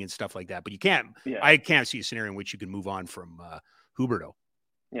retaining and stuff like that. But you can't. Yeah. I can't see a scenario in which you can move on from Huberdeau.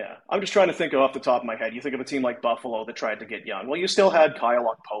 Yeah. I'm just trying to think off the top of my head. You think of a team like Buffalo that tried to get young. Well, you still had Kyle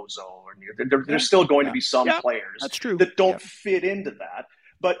Okposo. And there's still going to be some players that's true. That don't fit into that.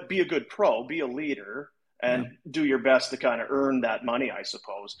 But be a good pro, be a leader, and do your best to kind of earn that money, I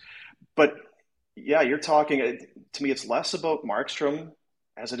suppose. But yeah, you're talking, to me, it's less about Markstrom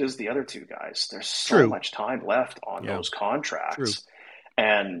as it is the other two guys. There's so much time left on those contracts. True.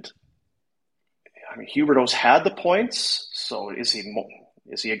 And I mean, Huberdeau's had the points. So is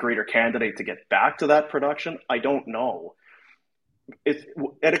he a greater candidate to get back to that production? I don't know. And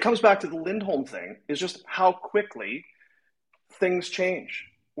it comes back to the Lindholm thing, is just how quickly things change.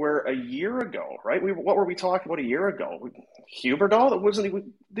 Where a year ago, right? What were we talking about a year ago? Huberdeau, we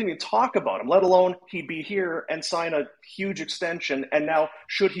didn't even talk about him, let alone he'd be here and sign a huge extension. And now,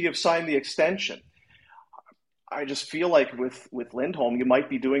 should he have signed the extension? I just feel like with Lindholm, you might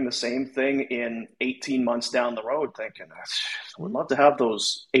be doing the same thing in 18 months down the road, thinking, I would love to have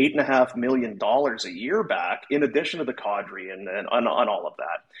those $8.5 million a year back, in addition to the Kadri and on all of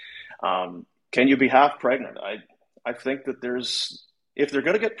that. Can you be half pregnant? I think that if they're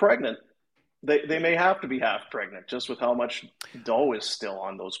going to get pregnant, they may have to be half pregnant, just with how much dough is still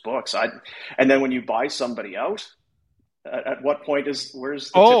on those books. And then when you buy somebody out, at what point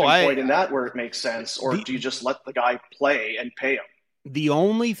where's the tipping point in that where it makes sense? Or do you just let the guy play and pay him?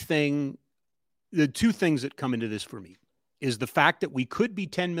 The two things that come into this for me is the fact that we could be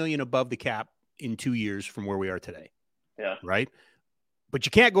 $10 million above the cap in 2 years from where we are today. Yeah. Right. But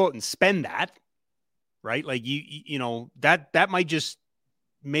you can't go out and spend that. Right. Like you know, that might just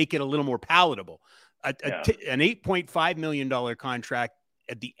make it a little more palatable. An $8.5 million contract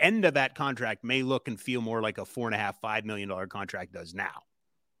at the end of that contract may look and feel more like a $4.5 million contract does now.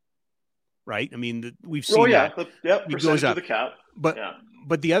 Right. I mean, we've seen percentage of the cap.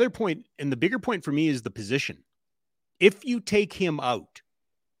 But the other point, and the bigger point for me, is the position. If you take him out,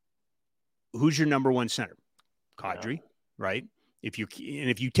 who's your number one center? Kadri, right? If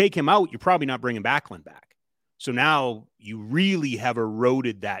you take him out, you're probably not bringing Backlund back. So now you really have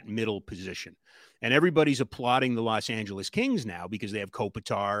eroded that middle position. And everybody's applauding the Los Angeles Kings now because they have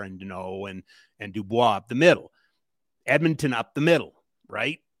Kopitar and Deneau and Dubois up the middle. Edmonton up the middle,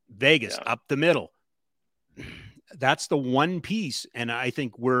 right? Vegas up the middle. That's the one piece. And I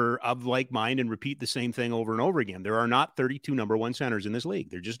think we're of like mind and repeat the same thing over and over again. There are not 32 number one centers in this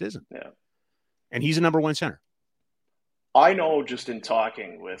league. There just isn't. Yeah. And he's a number one center. I know, just in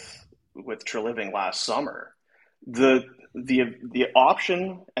talking with Treliving last summer, the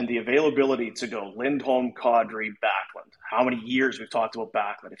option and the availability to go Lindholm, Kadri, Backlund. How many years we've talked about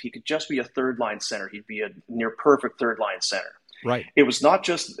Backlund. If he could just be a third line center, he'd be a near perfect third line center. Right. It was not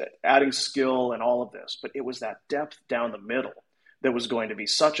just adding skill and all of this, but it was that depth down the middle that was going to be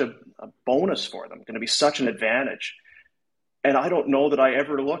such a bonus for them, going to be such an advantage. And I don't know that I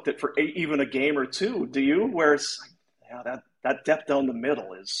ever looked at for even a game or two. Do you? Where it's that depth down the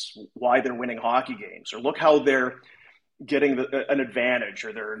middle is why they're winning hockey games, or look how they're getting an advantage,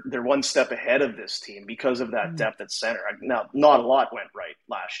 or they're one step ahead of this team because of that depth at center. Now, not a lot went right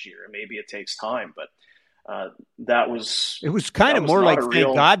last year, and maybe it takes time, but it was kind of more like,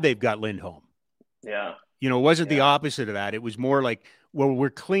 thank God they've got Lindholm. Yeah. You know, it wasn't the opposite of that. It was more like, well, we're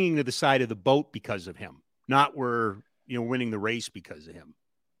clinging to the side of the boat because of him, not we're winning the race because of him.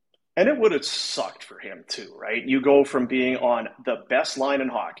 And it would have sucked for him too, right? You go from being on the best line in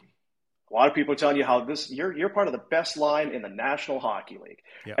hockey. A lot of people are telling you how you're part of the best line in the National Hockey League.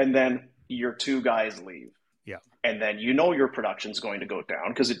 Yeah. And then your two guys leave. Yeah. And then your production's going to go down,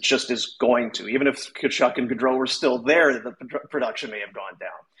 because it just is going to. Even if Tkachuk and Gaudreau were still there, the production may have gone down.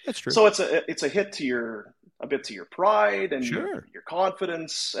 That's true. So it's a hit to a bit to your pride and your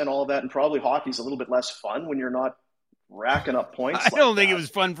confidence and all that. And probably hockey's a little bit less fun when you're not racking up points. I don't think it was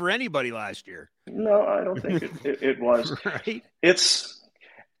fun for anybody last year. No, I don't think it was. Right.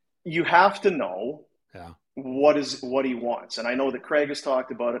 You have to know what he wants. And I know that Craig has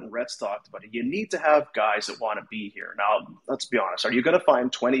talked about it and Rhett's talked about it. You need to have guys that want to be here. Now, let's be honest. Are you going to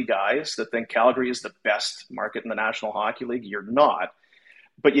find 20 guys that think Calgary is the best market in the National Hockey League? You're not.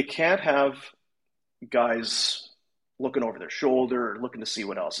 But you can't have guys looking over their shoulder, looking to see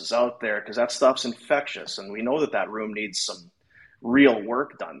what else is out there, because that stuff's infectious. And we know that room needs some real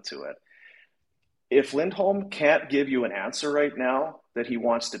work done to it. If Lindholm can't give you an answer right now that he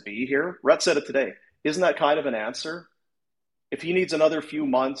wants to be here, Rhett said it today, isn't that kind of an answer? If he needs another few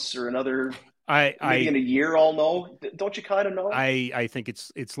months or maybe in a year, I'll know. Don't you kind of know? I think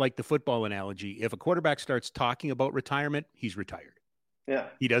it's like the football analogy. If a quarterback starts talking about retirement, he's retired. Yeah.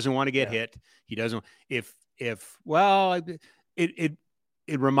 He doesn't want to get hit. He doesn't. It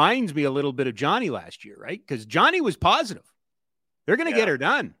reminds me a little bit of Johnny last year, right? Because Johnny was positive. They're going to get her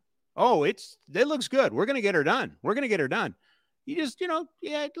done. Oh, it looks good. We're going to get her done. We're going to get her done. You just,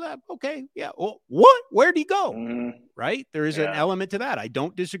 okay. Yeah. Well, what? Where'd he go? Mm-hmm. Right? There is an element to that. I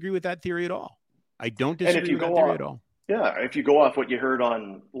don't disagree with that theory at all. At all. Yeah. If you go off what you heard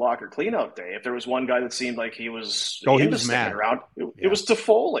on Locker Cleanout Day, if there was one guy that seemed like he was mad around, it was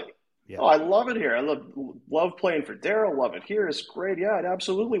Toffoli. Yeah. Oh, I love it here. I love playing for Darryl. Love it here. It's great. Yeah, I'd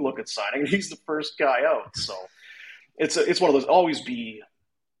absolutely look at signing. He's the first guy out. So it's one of those, always be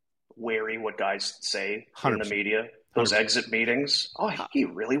wary what guys say 100%. In the media, those 100%. Exit meetings. Oh, he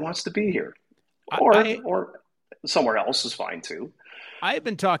really wants to be here. Or somewhere else is fine too. I've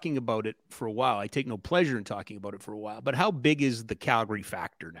been talking about it for a while. I take no pleasure in talking about it for a while. But how big is the Calgary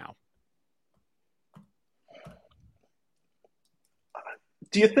factor now?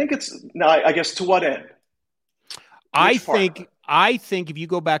 Do you think it's now? I guess to what end? I think if you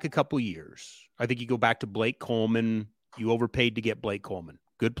go back a couple years, I think you go back to Blake Coleman. You overpaid to get Blake Coleman.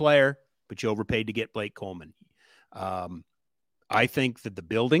 Good player, but you overpaid to get Blake Coleman. I think that the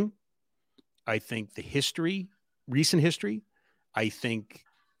building, I think the history, recent history, I think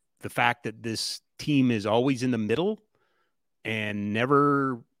the fact that this team is always in the middle and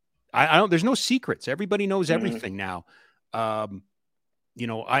never, I don't, there's no secrets. Everybody knows everything now. I'm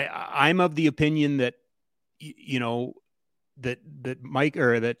of the opinion that, that Mike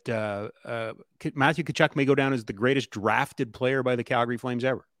or that Matthew Tkachuk may go down as the greatest drafted player by the Calgary Flames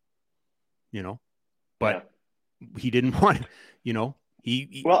ever, but he didn't want,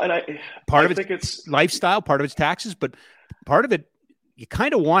 part of it's lifestyle, part of it's taxes, but part of it, you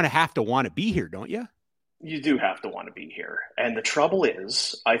kind of have to want to be here, don't you? You do have to want to be here. And the trouble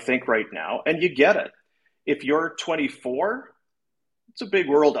is, I think right now, and you get it, if you're 24, it's a big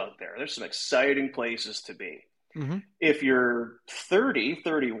world out there. There's some exciting places to be. Mm-hmm. If you're 30,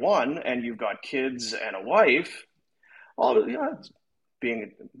 31, and you've got kids and a wife, it's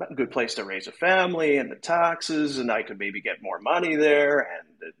being a good place to raise a family and the taxes, and I could maybe get more money there.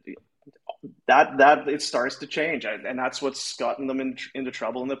 And that it starts to change. And that's what's gotten them into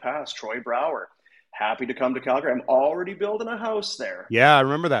trouble in the past. Troy Brouwer, happy to come to Calgary. I'm already building a house there. Yeah, I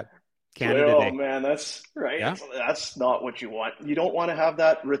remember that. Canada Day. Man, that's right. Yeah. That's not what you want. You don't want to have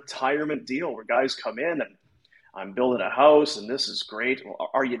that retirement deal where guys come in and I'm building a house and this is great. Well,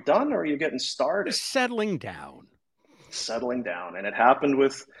 are you done or are you getting started? Settling down. And it happened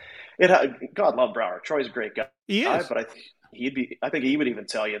with it. God love Brouwer. Troy's a great guy. He is. But I think he would even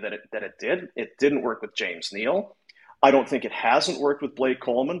tell you that it did. It didn't work with James Neal. I don't think it hasn't worked with Blake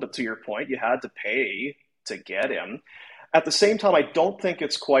Coleman, but to your point, you had to pay to get him. At the same time, I don't think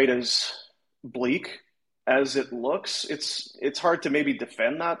it's quite as bleak as it looks. It's hard to maybe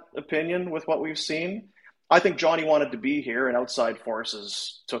defend that opinion with what we've seen. I think Johnny wanted to be here and outside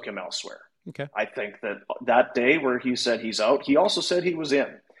forces took him elsewhere. Okay. I think that day where he said he's out, he also said he was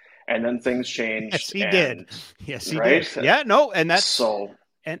in. And then things changed. Yes, he did. Yes, he did. Yeah, no, and that's so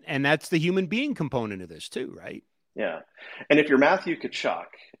and that's the human being component of this too, right? Yeah. And if you're Matthew Tkachuk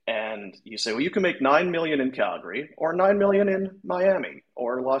and you say, well, you can make $9 million in Calgary or $9 million in Miami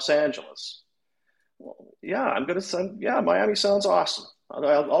or Los Angeles. Well, yeah, I'm going to send, Miami sounds awesome.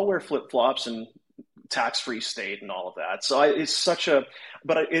 I'll wear flip-flops and tax-free state and all of that. So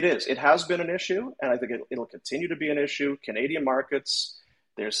it has been an issue. And I think it'll continue to be an issue. Canadian markets,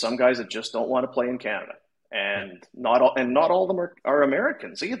 there's some guys that just don't want to play in Canada. And not all of them are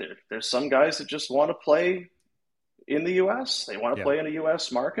Americans either. There's some guys that just want to play in the U.S. They want to play in a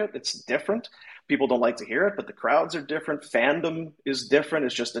U.S. market. It's different. People don't like to hear it, but the crowds are different. Fandom is different.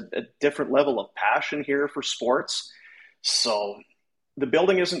 It's just a different level of passion here for sports. So the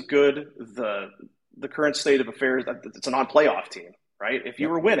building isn't good. The current state of affairs, it's a non-playoff team, right? If you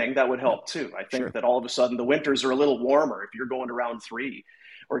were winning, that would help too. I think that all of a sudden the winters are a little warmer if you're going to round 3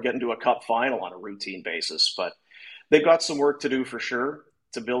 or getting to a cup final on a routine basis. But they've got some work to do for sure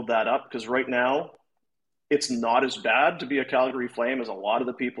to build that up, because right now it's not as bad to be a Calgary Flame as a lot of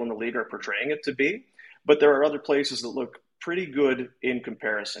the people in the league are portraying it to be. But there are other places that look pretty good in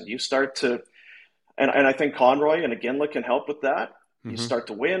comparison. You start to, and I think Conroy and Iginla can help with that. Mm-hmm. You start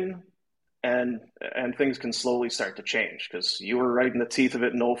to win, and things can slowly start to change, because you were right in the teeth of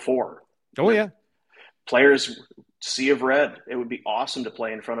it in 2004. Oh, yeah. Players, sea of red. It would be awesome to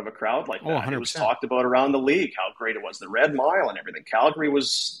play in front of a crowd like that. 100%. It was talked about around the league, how great it was. The Red Mile and everything. Calgary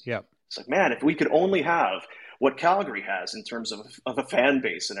was... Yeah. It's like, man, if we could only have what Calgary has in terms of a fan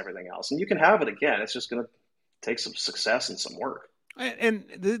base and everything else, and you can have it again, it's just going to take some success and some work. And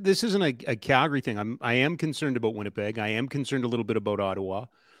this isn't a Calgary thing. I am concerned about Winnipeg. I am concerned a little bit about Ottawa.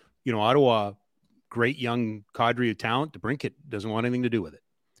 Ottawa, great young cadre of talent. DeBrincat doesn't want anything to do with it.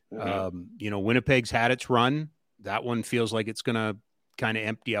 Mm-hmm. Winnipeg's had its run. That one feels like it's going to kind of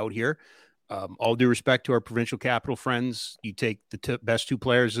empty out here. All due respect to our provincial capital friends, you take the best 2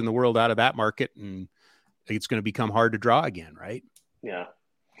 players in the world out of that market, and it's going to become hard to draw again, right? Yeah,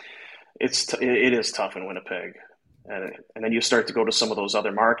 it is tough in Winnipeg, and then you start to go to some of those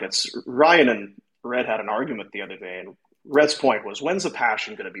other markets. Ryan and Red had an argument the other day, and Red's point was, when's the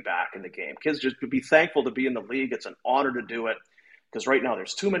passion going to be back in the game? Kids just be thankful to be in the league. It's an honor to do it, because right now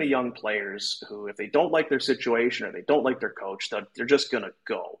there's too many young players who, if they don't like their situation or they don't like their coach, they're just going to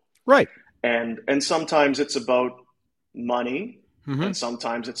go. Right. And sometimes it's about money, mm-hmm. and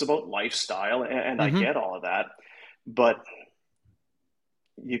sometimes it's about lifestyle, and mm-hmm. I get all of that. But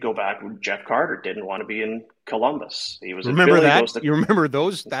You go back, Jeff Carter didn't want to be in Columbus. He was Remember in Philly, that? You remember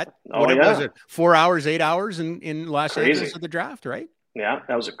those? That what was it? 4 hours, 8 hours in Los Angeles at the draft, right? Yeah,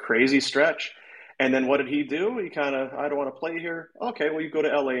 that was a crazy stretch. And then what did he do? He kind of, I don't want to play here. Okay, well, you go to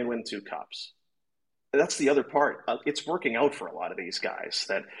LA and win 2 cups. That's the other part. It's working out for a lot of these guys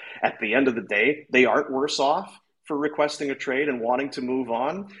that at the end of the day, they aren't worse off for requesting a trade and wanting to move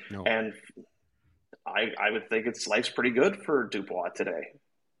on. No. And I would think life's pretty good for Dubois today.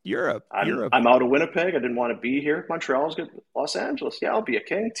 I'm out of Winnipeg. I didn't want to be here. Montreal's good. Los Angeles. Yeah, I'll be a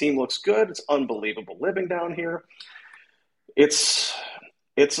King. Team looks good. It's unbelievable living down here. It's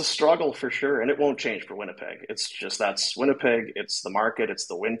a struggle for sure, and it won't change for Winnipeg. It's just that's Winnipeg. It's the market. It's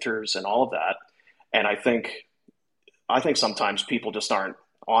the winters and all of that. And I think sometimes people just aren't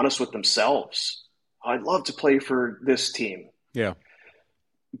honest with themselves. I'd love to play for this team. Yeah.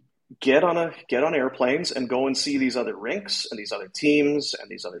 Get on airplanes and go and see these other rinks and these other teams and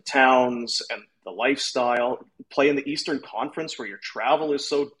these other towns and the lifestyle. Play in the Eastern Conference where your travel is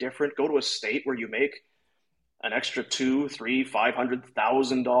so different. Go to a state where you make an extra $200,000, $300,000,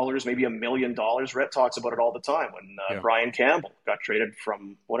 $500,000, maybe $1 million. Rhett talks about it all the time when Brian Campbell got traded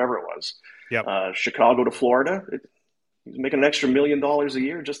from whatever it was, Chicago to Florida. He's making an extra $1 million a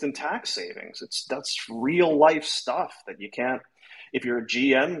year just in tax savings. That's real life stuff that you can't. If you're a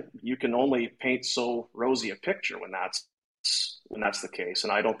GM, you can only paint so rosy a picture when that's the case,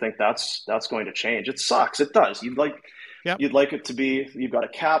 and I don't think that's going to change. It sucks. It does. You'd like it to be. You've got a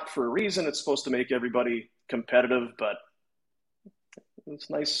cap for a reason. It's supposed to make everybody competitive, but it's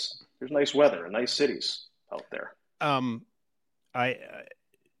nice. There's nice weather and nice cities out there.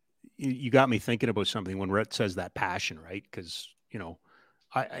 You got me thinking about something when Rhett says that passion, right? Because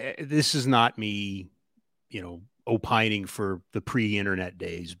this is not me, opining for the pre-internet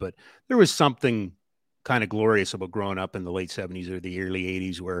days, but there was something kind of glorious about growing up in the late 70s or the early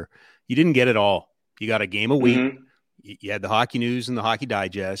 80s where you didn't get it all. You got a game a week. Mm-hmm. You had the hockey news and the hockey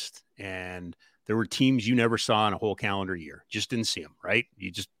digest, and there were teams you never saw in a whole calendar year. Just didn't see them, right?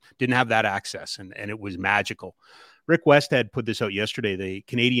 You just didn't have that access, and it was magical. Rick Westhead put this out yesterday, the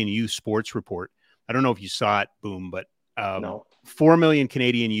Canadian Youth Sports Report. I don't know if you saw it, Boom, but no. 4 million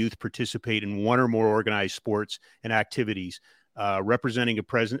Canadian youth participate in one or more organized sports and activities, representing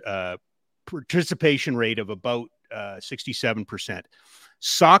a participation rate of about 67%.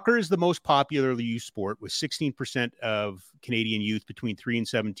 Soccer is the most popular youth sport, with 16% of Canadian youth between 3 and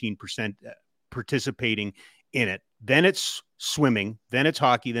 17% participating in it. Then it's swimming, then it's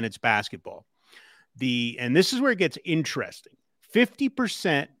hockey, then it's basketball. And this is where it gets interesting.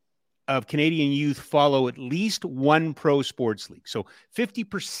 50% of Canadian youth follow at least one pro sports league. So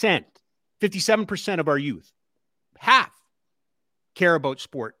 50%, 57% of our youth, half, care about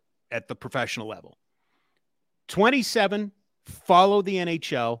sport at the professional level. 27 follow the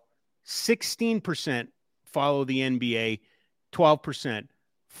NHL, 16% follow the NBA, 12%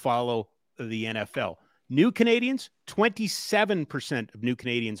 follow the NFL. New Canadians, 27% of new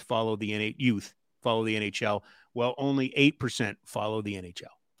Canadians follow the youth, follow the NHL, while only 8% follow the NHL.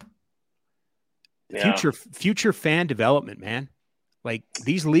 Yeah. Future fan development, man. Like,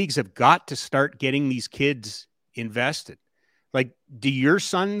 these leagues have got to start getting these kids invested. Like, do your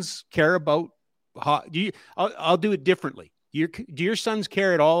sons care about I'll do it differently. Do your sons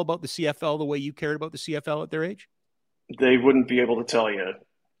care at all about the CFL the way you cared about the CFL at their age? They wouldn't be able to tell you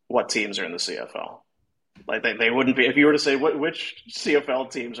what teams are in the CFL. Like, they wouldn't be. If you were to say which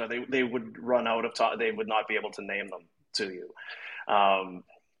CFL teams are they would run out of time. They would not be able to name them to you.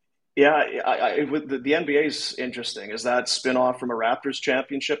 The NBA is interesting. Is that spinoff from a Raptors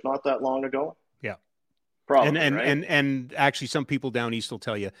championship not that long ago? Yeah, probably. And right? and actually, some people down east will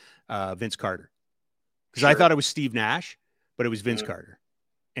tell you Vince Carter, because I thought it was Steve Nash, but it was Vince Carter,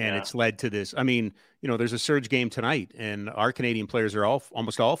 and it's led to this. I mean, there's a Surge game tonight, and our Canadian players are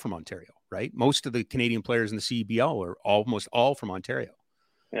almost all from Ontario, right? Most of the Canadian players in the CBL are almost all from Ontario.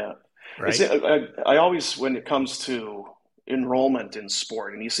 Yeah, right. I always, when it comes to enrollment in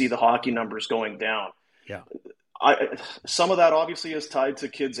sport and you see the hockey numbers going down, some of that obviously is tied to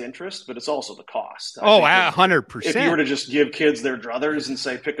kids' interest, but it's also the cost. 100%. If you were to just give kids their druthers and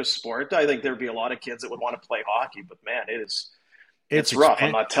say pick a sport, I think there'd be a lot of kids that would want to play hockey. But man, it's rough.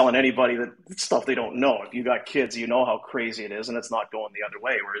 I'm not telling anybody that it's stuff they don't know. If you got kids, you know how crazy it is, and it's not going the other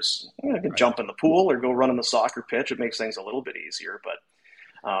way. Whereas you can jump in the pool or go run on the soccer pitch. It makes things a little bit easier. But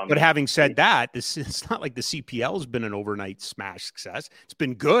having said that, it's not like the CPL has been an overnight smash success. It's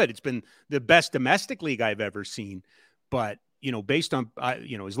been good. It's been the best domestic league I've ever seen. But, based on,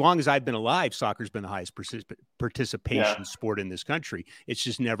 as long as I've been alive, soccer's been the highest participation sport in this country. It's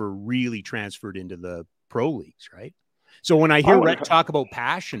just never really transferred into the pro leagues, right? So when I hear Rhett talk about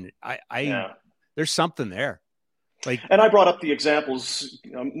passion, there's something there. And I brought up the examples.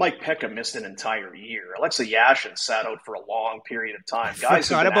 Mike Pekka missed an entire year. Alexa Yashin sat out for a long period of time. Guys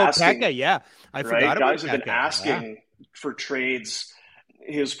have been asking, Pekka. Yeah, I forgot about Guys have been asking for trades.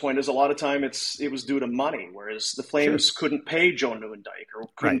 His point is a lot of time it was due to money, whereas the Flames couldn't pay Joe Nieuwendyk or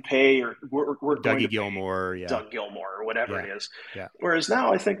couldn't pay or weren't going to Gilmore, Doug Gilmore or whatever it is. Yeah. Whereas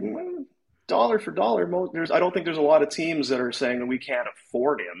now I think dollar for dollar, I don't think there's a lot of teams that are saying that we can't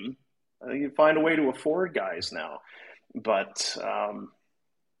afford him. You find a way to afford guys now, but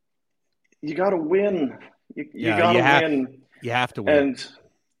you got to win. You got to win. You have to win. And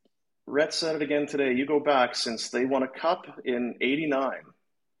Rhett said it again today. You go back since they won a cup in '89.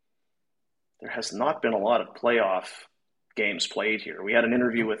 There has not been a lot of playoff games played here. We had an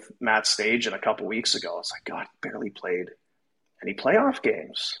interview with Matt Stajan a couple weeks ago. It's like, God, he barely played any playoff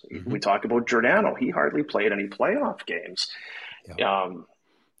games. We talk about Giordano. He hardly played any playoff games. Yeah.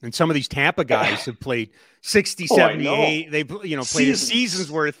 And some of these Tampa guys have played 60, 78. They played a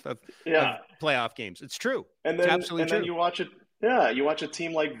season's worth of playoff games. It's true. It's absolutely true. Then you watch it. Yeah, you watch a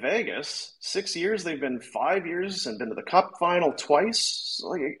team like Vegas, 6 years, they've been 5 years and been to the Cup final twice.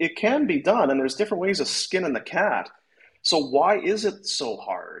 It can be done, and there's different ways of skinning the cat. So why is it so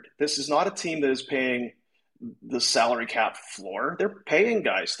hard? This is not a team that is paying the salary cap floor. They're paying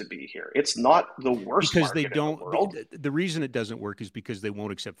guys to be here. It's not the worst because they don't. In the world. The reason it doesn't work is because they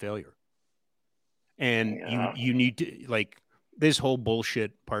won't accept failure. And you need to, this whole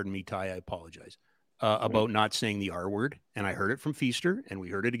bullshit, pardon me, Ty, I apologize. About not saying the R word. And I heard it from Feaster, and we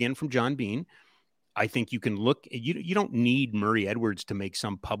heard it again from John Bean. I think you can look, you don't need Murray Edwards to make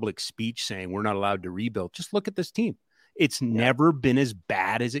some public speech saying we're not allowed to rebuild. Just look at this team. It's never been as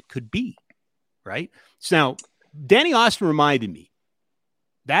bad as it could be, right? So now, Danny Austin reminded me,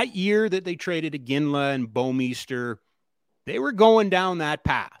 that year that they traded Iginla and Bouwmeester, they were going down that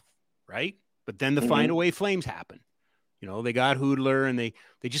path, right? But then the Find Away Flames happened. They got Hoodler, and they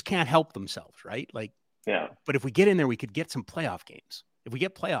just can't help themselves, right? But if we get in there, we could get some playoff games. If we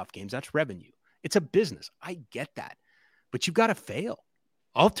get playoff games, that's revenue. It's a business. I get that. But you've got to fail.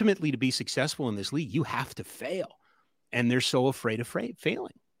 Ultimately, to be successful in this league, you have to fail. And they're so afraid of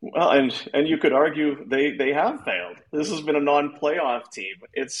failing. Well, and you could argue they have failed. This has been a non-playoff team.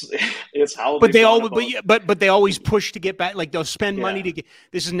 It's how. But they always push to get back. They'll spend money to get.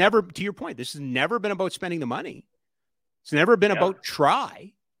 This is never, to your point. This has never been about spending the money. It's never been about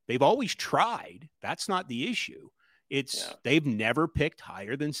try. They've always tried. That's not the issue. They've never picked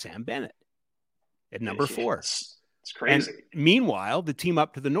higher than Sam Bennett at number 4. It's crazy. And meanwhile, the team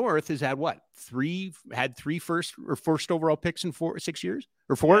up to the north has had three first overall picks in 6 years,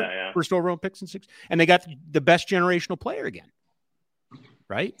 or four first overall picks in 6, and they got the best generational player again,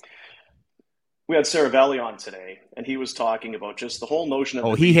 right? We had Saravalli on today, and he was talking about just the whole notion of.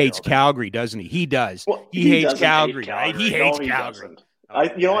 Oh, he hates Calgary, doesn't he? He does. Well, he hates Calgary, right? He hates Calgary.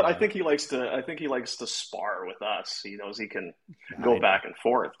 You know what? I think he likes to spar with us. He knows he can go back and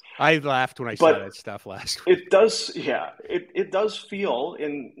forth. I laughed when I saw that stuff last week. It does, it does feel,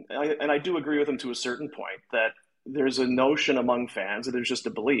 and I do agree with him to a certain point, that there's a notion among fans, that there's just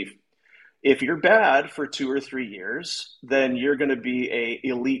a belief. If you're bad for 2 or 3 years, then you're going to be a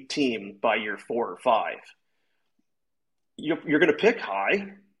elite team by year 4 or 5. You're going to pick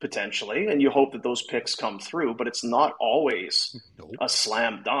high, potentially, and you hope that those picks come through, but it's not always a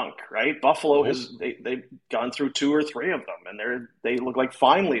slam dunk, right? Buffalo they've gone through 2 or 3 of them, and they look like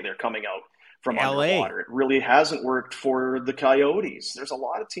finally they're coming out from underwater. It really hasn't worked for the Coyotes. There's a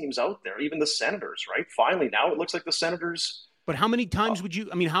lot of teams out there, even the Senators, right? Finally, now it looks like the Senators. But how many times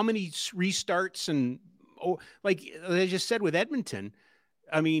how many restarts and, like I just said with Edmonton,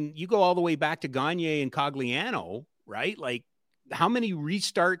 you go all the way back to Gagne and Cogliano, right? How many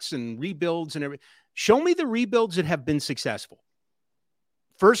restarts and rebuilds and everything? Show me the rebuilds that have been successful.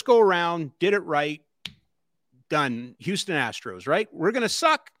 First go around, did it right, done. Houston Astros, right? We're going to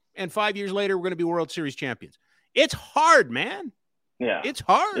suck, and 5 years later, we're going to be World Series champions. It's hard, man. Yeah. It's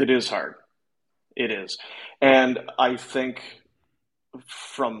hard. It is hard. It is. And I think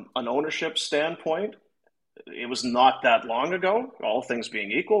from an ownership standpoint, it was not that long ago, all things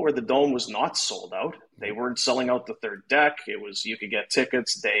being equal, where the Dome was not sold out. They weren't selling out the third deck. It was, you could get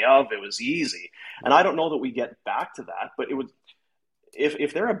tickets day of. It was easy. And I don't know that we get back to that, but it would,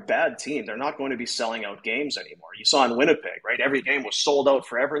 if they're a bad team, they're not going to be selling out games anymore. You saw in Winnipeg, right? Every game was sold out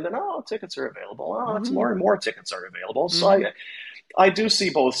forever. And then, tickets are available. It's more and more tickets are available. So I do see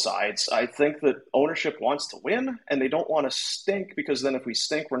both sides. I think that ownership wants to win and they don't want to stink, because then if we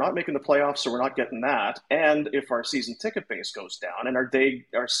stink, we're not making the playoffs, so we're not getting that. And if our season ticket base goes down and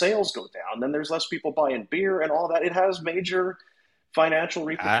our sales go down, then there's less people buying beer and all that. It has major financial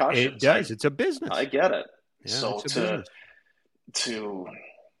repercussions. It does. It's a business. I get it. Yeah, so it's a business. to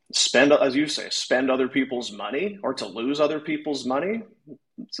spend, as you say, spend other people's money or to lose other people's money,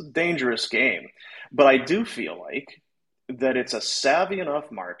 it's a dangerous game. But I do feel like that it's a savvy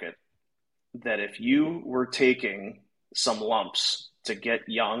enough market that if you were taking some lumps to get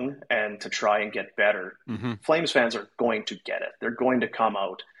young and to try and get better, Flames fans are going to get it. They're going to come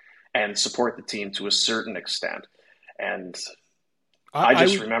out and support the team to a certain extent. And I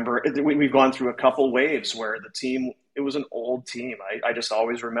just remember we've gone through a couple waves where the team, it was an old team. I just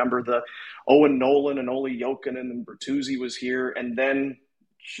always remember the Owen Nolan and Ole Jokinen and Bertuzzi was here. And then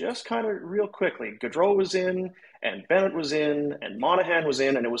just kind of real quickly, Gaudreau was in and Bennett was in and Monahan was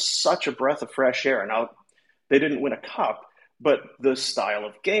in, and it was such a breath of fresh air. Now, they didn't win a cup, but the style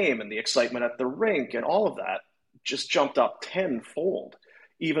of game and the excitement at the rink and all of that just jumped up tenfold,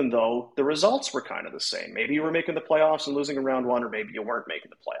 even though the results were kind of the same. Maybe you were making the playoffs and losing in round one, or maybe you weren't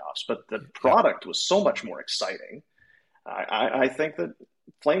making the playoffs, but the product was so much more exciting. I think that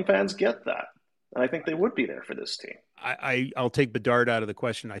Flame fans get that. And I think they would be there for this team. I'll take Bedard out of the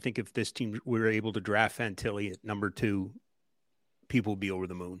question. I think if this team were able to draft Fantilli at number 2, people would be over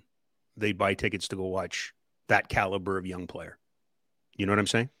the moon. They'd buy tickets to go watch that caliber of young player. You know what I'm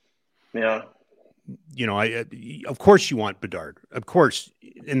saying? Yeah. You know, of course you want Bedard. Of course.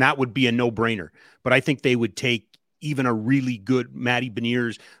 And that would be a no-brainer. But I think they would take even a really good Matty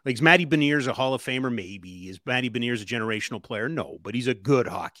Beniers. Like, is Matty Beniers a Hall of Famer? Maybe. Is Matty Beniers a generational player? No, but he's a good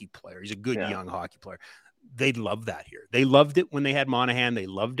hockey player. He's a good young hockey player. They'd love that here. They loved it when they had Monahan. They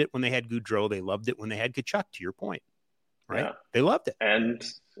loved it when they had Gaudreau. They loved it when they had Tkachuk, to your point. Right? Yeah. They loved it. And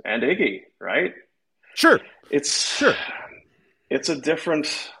Iggy, right? Sure. It's a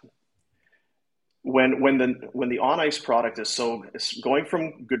different when the on-ice product is going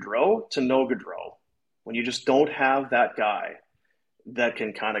from Gaudreau to no Gaudreau. When you just don't have that guy that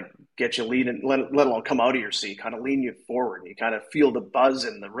can kind of get you leading, let alone come out of your seat, kind of lean you forward. You kind of feel the buzz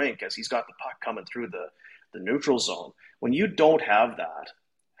in the rink as he's got the puck coming through the neutral zone. When you don't have that,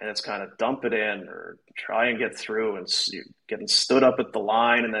 and it's kind of dump it in or try and get through, and you're getting stood up at the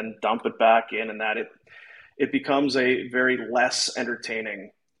line and then dump it back in, and that it becomes a very less entertaining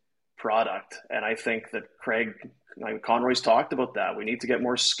product. And I think that Conroy's talked about that. We need to get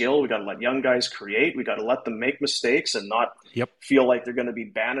more skill. We got to let young guys create. We got to let them make mistakes and not feel like they're going to be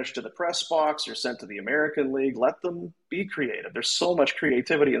banished to the press box or sent to the American League. Let them be creative. There's so much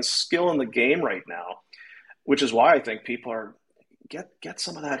creativity and skill in the game right now, which is why I think people are get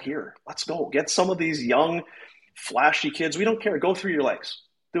some of that here. Let's go. Get some of these young, flashy kids. We don't care. Go through your legs.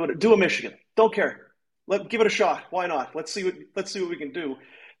 Do a Michigan. Don't care. Give it a shot. Why not? Let's see what we can do,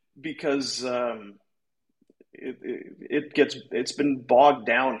 because it's been bogged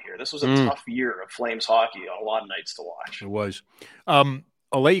down here. This was a tough year of Flames hockey on a lot of nights to watch. It was.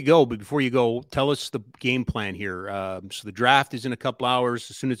 I'll let you go, but before you go, tell us the game plan here. So the draft is in a couple hours.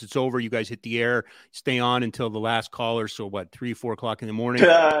 As soon as it's over, you guys hit the air, stay on until the last caller. So what, 3, 4 o'clock in the morning?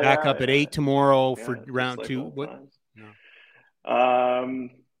 Back up at 8 tomorrow for round like 2. What?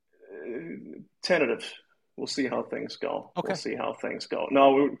 Tentative. We'll see how things go. Okay. We'll see how things go.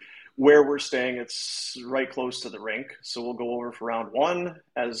 No, where we're staying, it's right close to the rink. So we'll go over for round 1,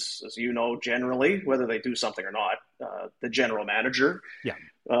 as you know, generally, whether they do something or not. The general manager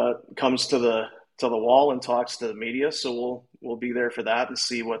comes to the wall and talks to the media. So we'll be there for that and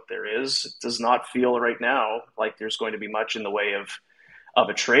see what there is. It does not feel right now like there's going to be much in the way of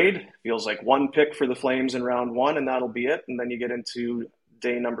a trade. It feels like 1 pick for the Flames in round 1, and that'll be it. And then you get into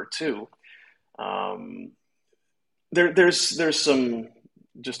day number 2. There's some,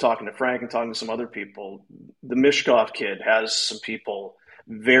 just talking to Frank and talking to some other people, the Mishkov kid has some people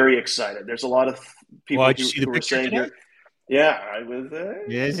very excited. There's a lot of people who were saying here. Yeah, I was there.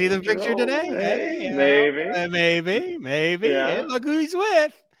 You see the picture today? Hey, maybe. Yeah. Hey, look who he's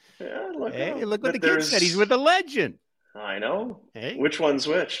with. Yeah, look what the kid said. He's with a legend. I know. Hey. Which one's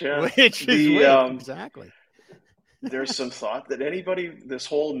which? Yeah. Which is which? Exactly. There's some thought that this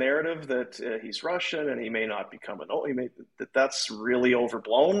whole narrative that he's Russian and he may not become that's really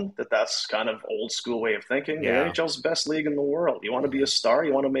overblown, that's kind of old school way of thinking. Yeah. The NHL's the best league in the world. You want to be a star,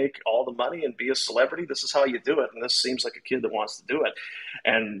 you want to make all the money and be a celebrity, this is how you do it. And this seems like a kid that wants to do it.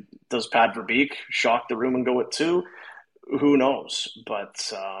 And does Pat Verbeek shock the room and go at 2? Who knows?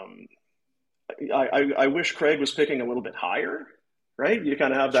 But I wish Craig was picking a little bit higher, right? You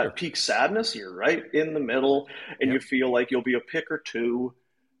kind of have that peak sadness. You're right in the middle, and you feel like you'll be a pick or two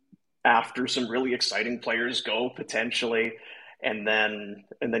after some really exciting players go potentially, and then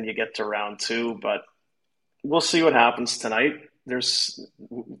you get to round 2. But we'll see what happens tonight. There's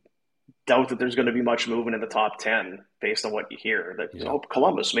doubt that there's going to be much movement in the top 10 based on what you hear. That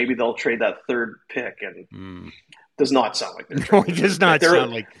Columbus, maybe they'll trade that 3rd pick, and does not sound like they're no, it does not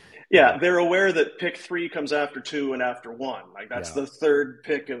sound like. Yeah, they're aware that pick 3 comes after 2 and after 1. Like that's the 3rd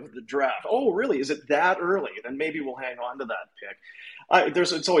pick of the draft. Oh, really? Is it that early? Then maybe we'll hang on to that pick.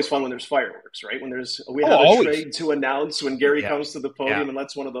 It's always fun when there's fireworks, right? When we have a trade to announce when Gary comes to the podium and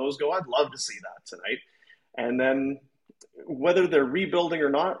lets one of those go. I'd love to see that tonight. And then whether they're rebuilding or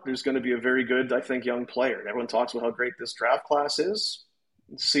not, there's going to be a very good, I think, young player. Everyone talks about how great this draft class is.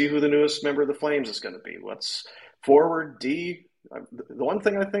 Let's see who the newest member of the Flames is going to be. What's forward, D? The one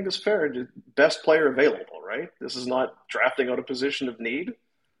thing I think is fair, best player available, right? This is not drafting out a position of need.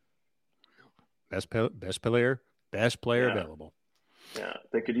 Best player available. Yeah,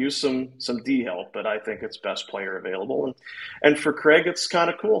 they could use some D help, but I think it's best player available. And for Craig, it's kind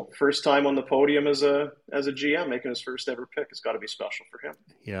of cool. First time on the podium as a GM, making his first ever pick. It's got to be special for him.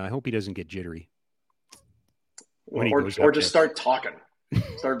 Yeah, I hope he doesn't get jittery. Or just start talking.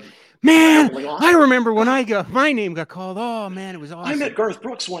 Man, I remember when my name got called. Oh man, it was awesome. I met Garth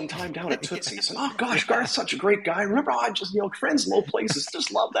Brooks one time down at Tootsie's, and oh gosh, Garth's such a great guy. Remember, I just friends in low places,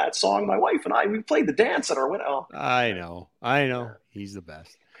 just love that song. My wife and we played the dance at our wedding. Oh. I know, he's the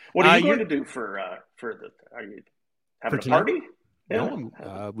best. What are you going to do for the? Are you having a party?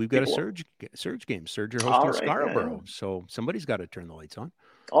 No, we've got a Surge game. Surge are hosting Scarborough, so somebody's got to turn the lights on.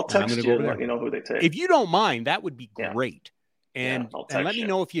 I'll text you and let me know who they take. If you don't mind, that would be great. And let me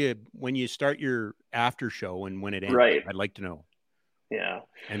know when you start your after show and when it ends. Right. I'd like to know. Yeah.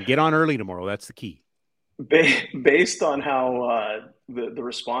 And get on early tomorrow. That's the key. Based on how the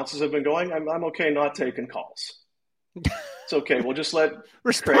responses have been going, I'm okay not taking calls. It's okay. We'll just let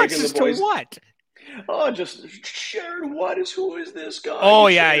Craig and the boys. To what? Oh, just Sharon. Who is this guy? Oh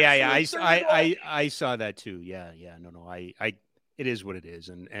yeah. I saw that too. Yeah. No. It is what it is.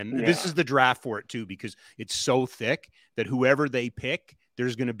 And this is the draft for it too, because it's so thick that whoever they pick,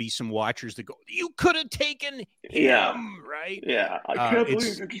 there's going to be some watchers that go, you could have taken him, right? Yeah. I can't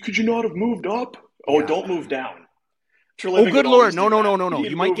believe it. Could you not have moved up? Oh, don't move down. Oh, good Lord. No.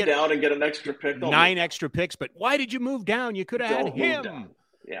 You might get down and get an extra pick. 9 extra picks, but why did you move down? You could have had him. Down.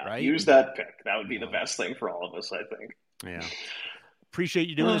 Yeah. Right? Use that pick. That would be the best thing for all of us, I think. Yeah. Appreciate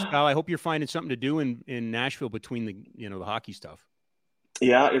you doing this, pal. I hope you're finding something to do in Nashville between the hockey stuff.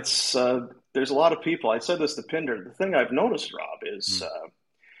 Yeah, it's there's a lot of people. I said this to Pinder. The thing I've noticed, Rob, is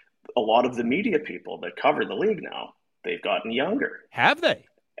a lot of the media people that cover the league now, they've gotten younger. Have they?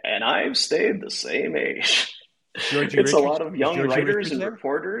 And I've stayed the same age. It's a lot of young writers and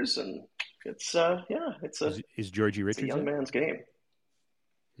reporters, and it's is Georgie Richards a young man's game.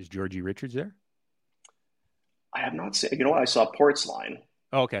 Is Georgie Richards there? I have not seen. You know what? I saw Portsline.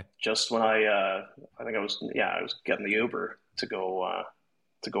 Oh, okay. Just when I think I was getting the Uber to go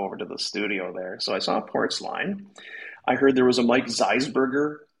over to the studio there. So I saw Portsline. I heard there was a Mike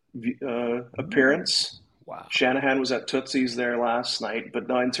Zeisberger appearance. Wow. Shanahan was at Tootsie's there last night. But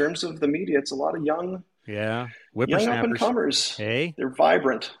in terms of the media, it's a lot of young up-and-comers. Hey. They're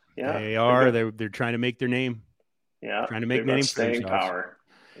vibrant. Yeah. They are. They're trying to make their name. Yeah. Trying to make names for staying themselves. Power.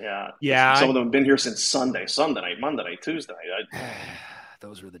 Yeah. Yeah. Some of them have been here since Sunday night, Monday night, Tuesday night.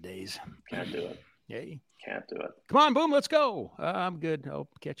 Those were the days. Can't do it. Yay. Can't do it. Come on, Boom, let's go. I'm good. I'll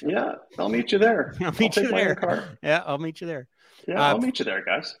catch you. Yeah, I'll meet you there. I'll meet you there. Car. Yeah, I'll meet you there. Yeah, I'll meet you there,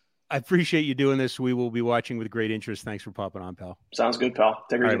 guys. I appreciate you doing this. We will be watching with great interest. Thanks for popping on, pal. Sounds good, pal.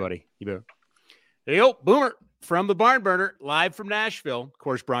 Take care. All right, buddy. You bet. Hey, yo, Boomer from the Barn Burner, live from Nashville. Of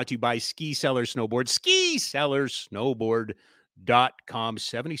course, brought to you by Ski Sellers Snowboard. SkiSellersSnowboard.com.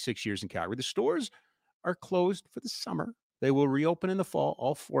 76 years in Calgary. The stores are closed for the summer. They will reopen in the fall,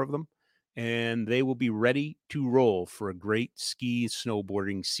 all 4 of them. And they will be ready to roll for a great ski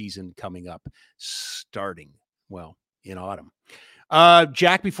snowboarding season coming up, starting, in autumn.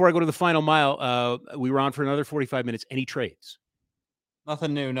 Jack, before I go to the final mile, we were on for another 45 minutes. Any trades?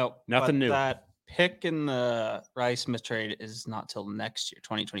 Nothing new, no. Nothing new. That pick in the Rice Smith trade is not till next year,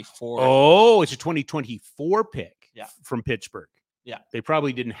 2024. Oh, it's a 2024 pick from Pittsburgh. Yeah. They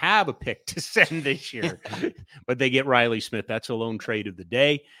probably didn't have a pick to send this year, but they get Riley Smith. That's a lone trade of the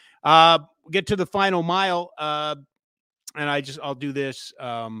day. Get to the final mile, and I'll do this.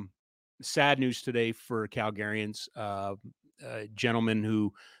 Sad news today for Calgarians. Gentleman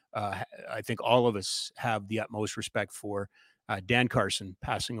who I think all of us have the utmost respect for, Dan Carson,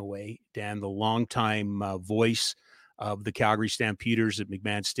 passing away. Dan, the longtime voice of the Calgary Stampeders at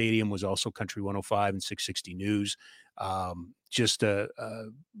McMahon Stadium, was also Country 105 and 660 News. Just a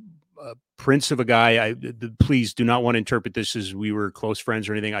prince of a guy. Please do not want to interpret this as we were close friends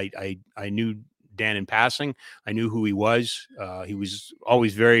or anything. I knew Dan in passing. I knew who he was. He was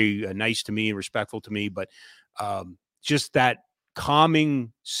always very nice to me and respectful to me, but just that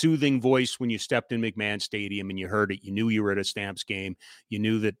calming, soothing voice when you stepped in McMahon Stadium and you heard it, you knew you were at a Stamps game. You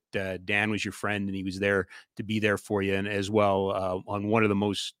knew that Dan was your friend and he was there to be there for you. And as well, on one of the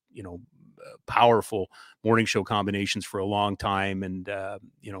most, powerful morning show combinations for a long time. And,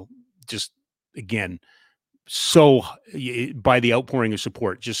 just again, so by the outpouring of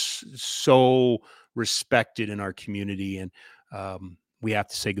support, just so respected in our community. And we have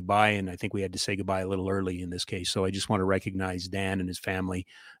to say goodbye. And I think we had to say goodbye a little early in this case. So I just want to recognize Dan and his family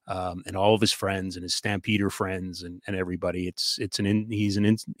and all of his friends and his Stampeder friends and everybody. He's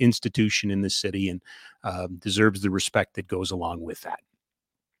an institution in this city and deserves the respect that goes along with that.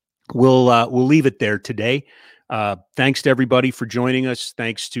 We'll leave it there today. Thanks to everybody for joining us.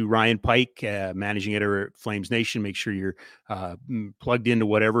 Thanks to Ryan Pike, managing editor at Flames Nation. Make sure you're plugged into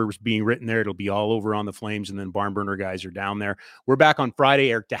whatever is being written there. It'll be all over on the Flames, and then Barn Burner guys are down there. We're back on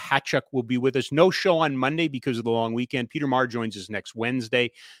Friday. Eric DeHatchuk will be with us. No show on Monday because of the long weekend. Peter Marr joins us next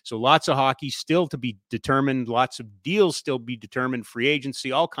Wednesday. So lots of hockey still to be determined. Lots of deals still be determined. Free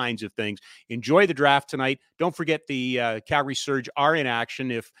agency, all kinds of things. Enjoy the draft tonight. Don't forget the Calgary Surge are in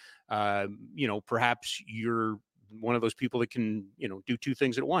action if perhaps you're one of those people that can, do two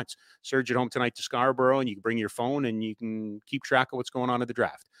things at once. Surge at home tonight to Scarborough, and you can bring your phone and you can keep track of what's going on at the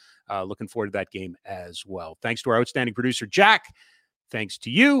draft. Looking forward to that game as well. Thanks to our outstanding producer, Jack. Thanks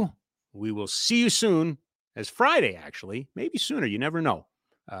to you. We will see you soon, as Friday, actually. Maybe sooner. You never know.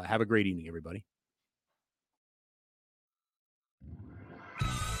 Have a great evening, everybody.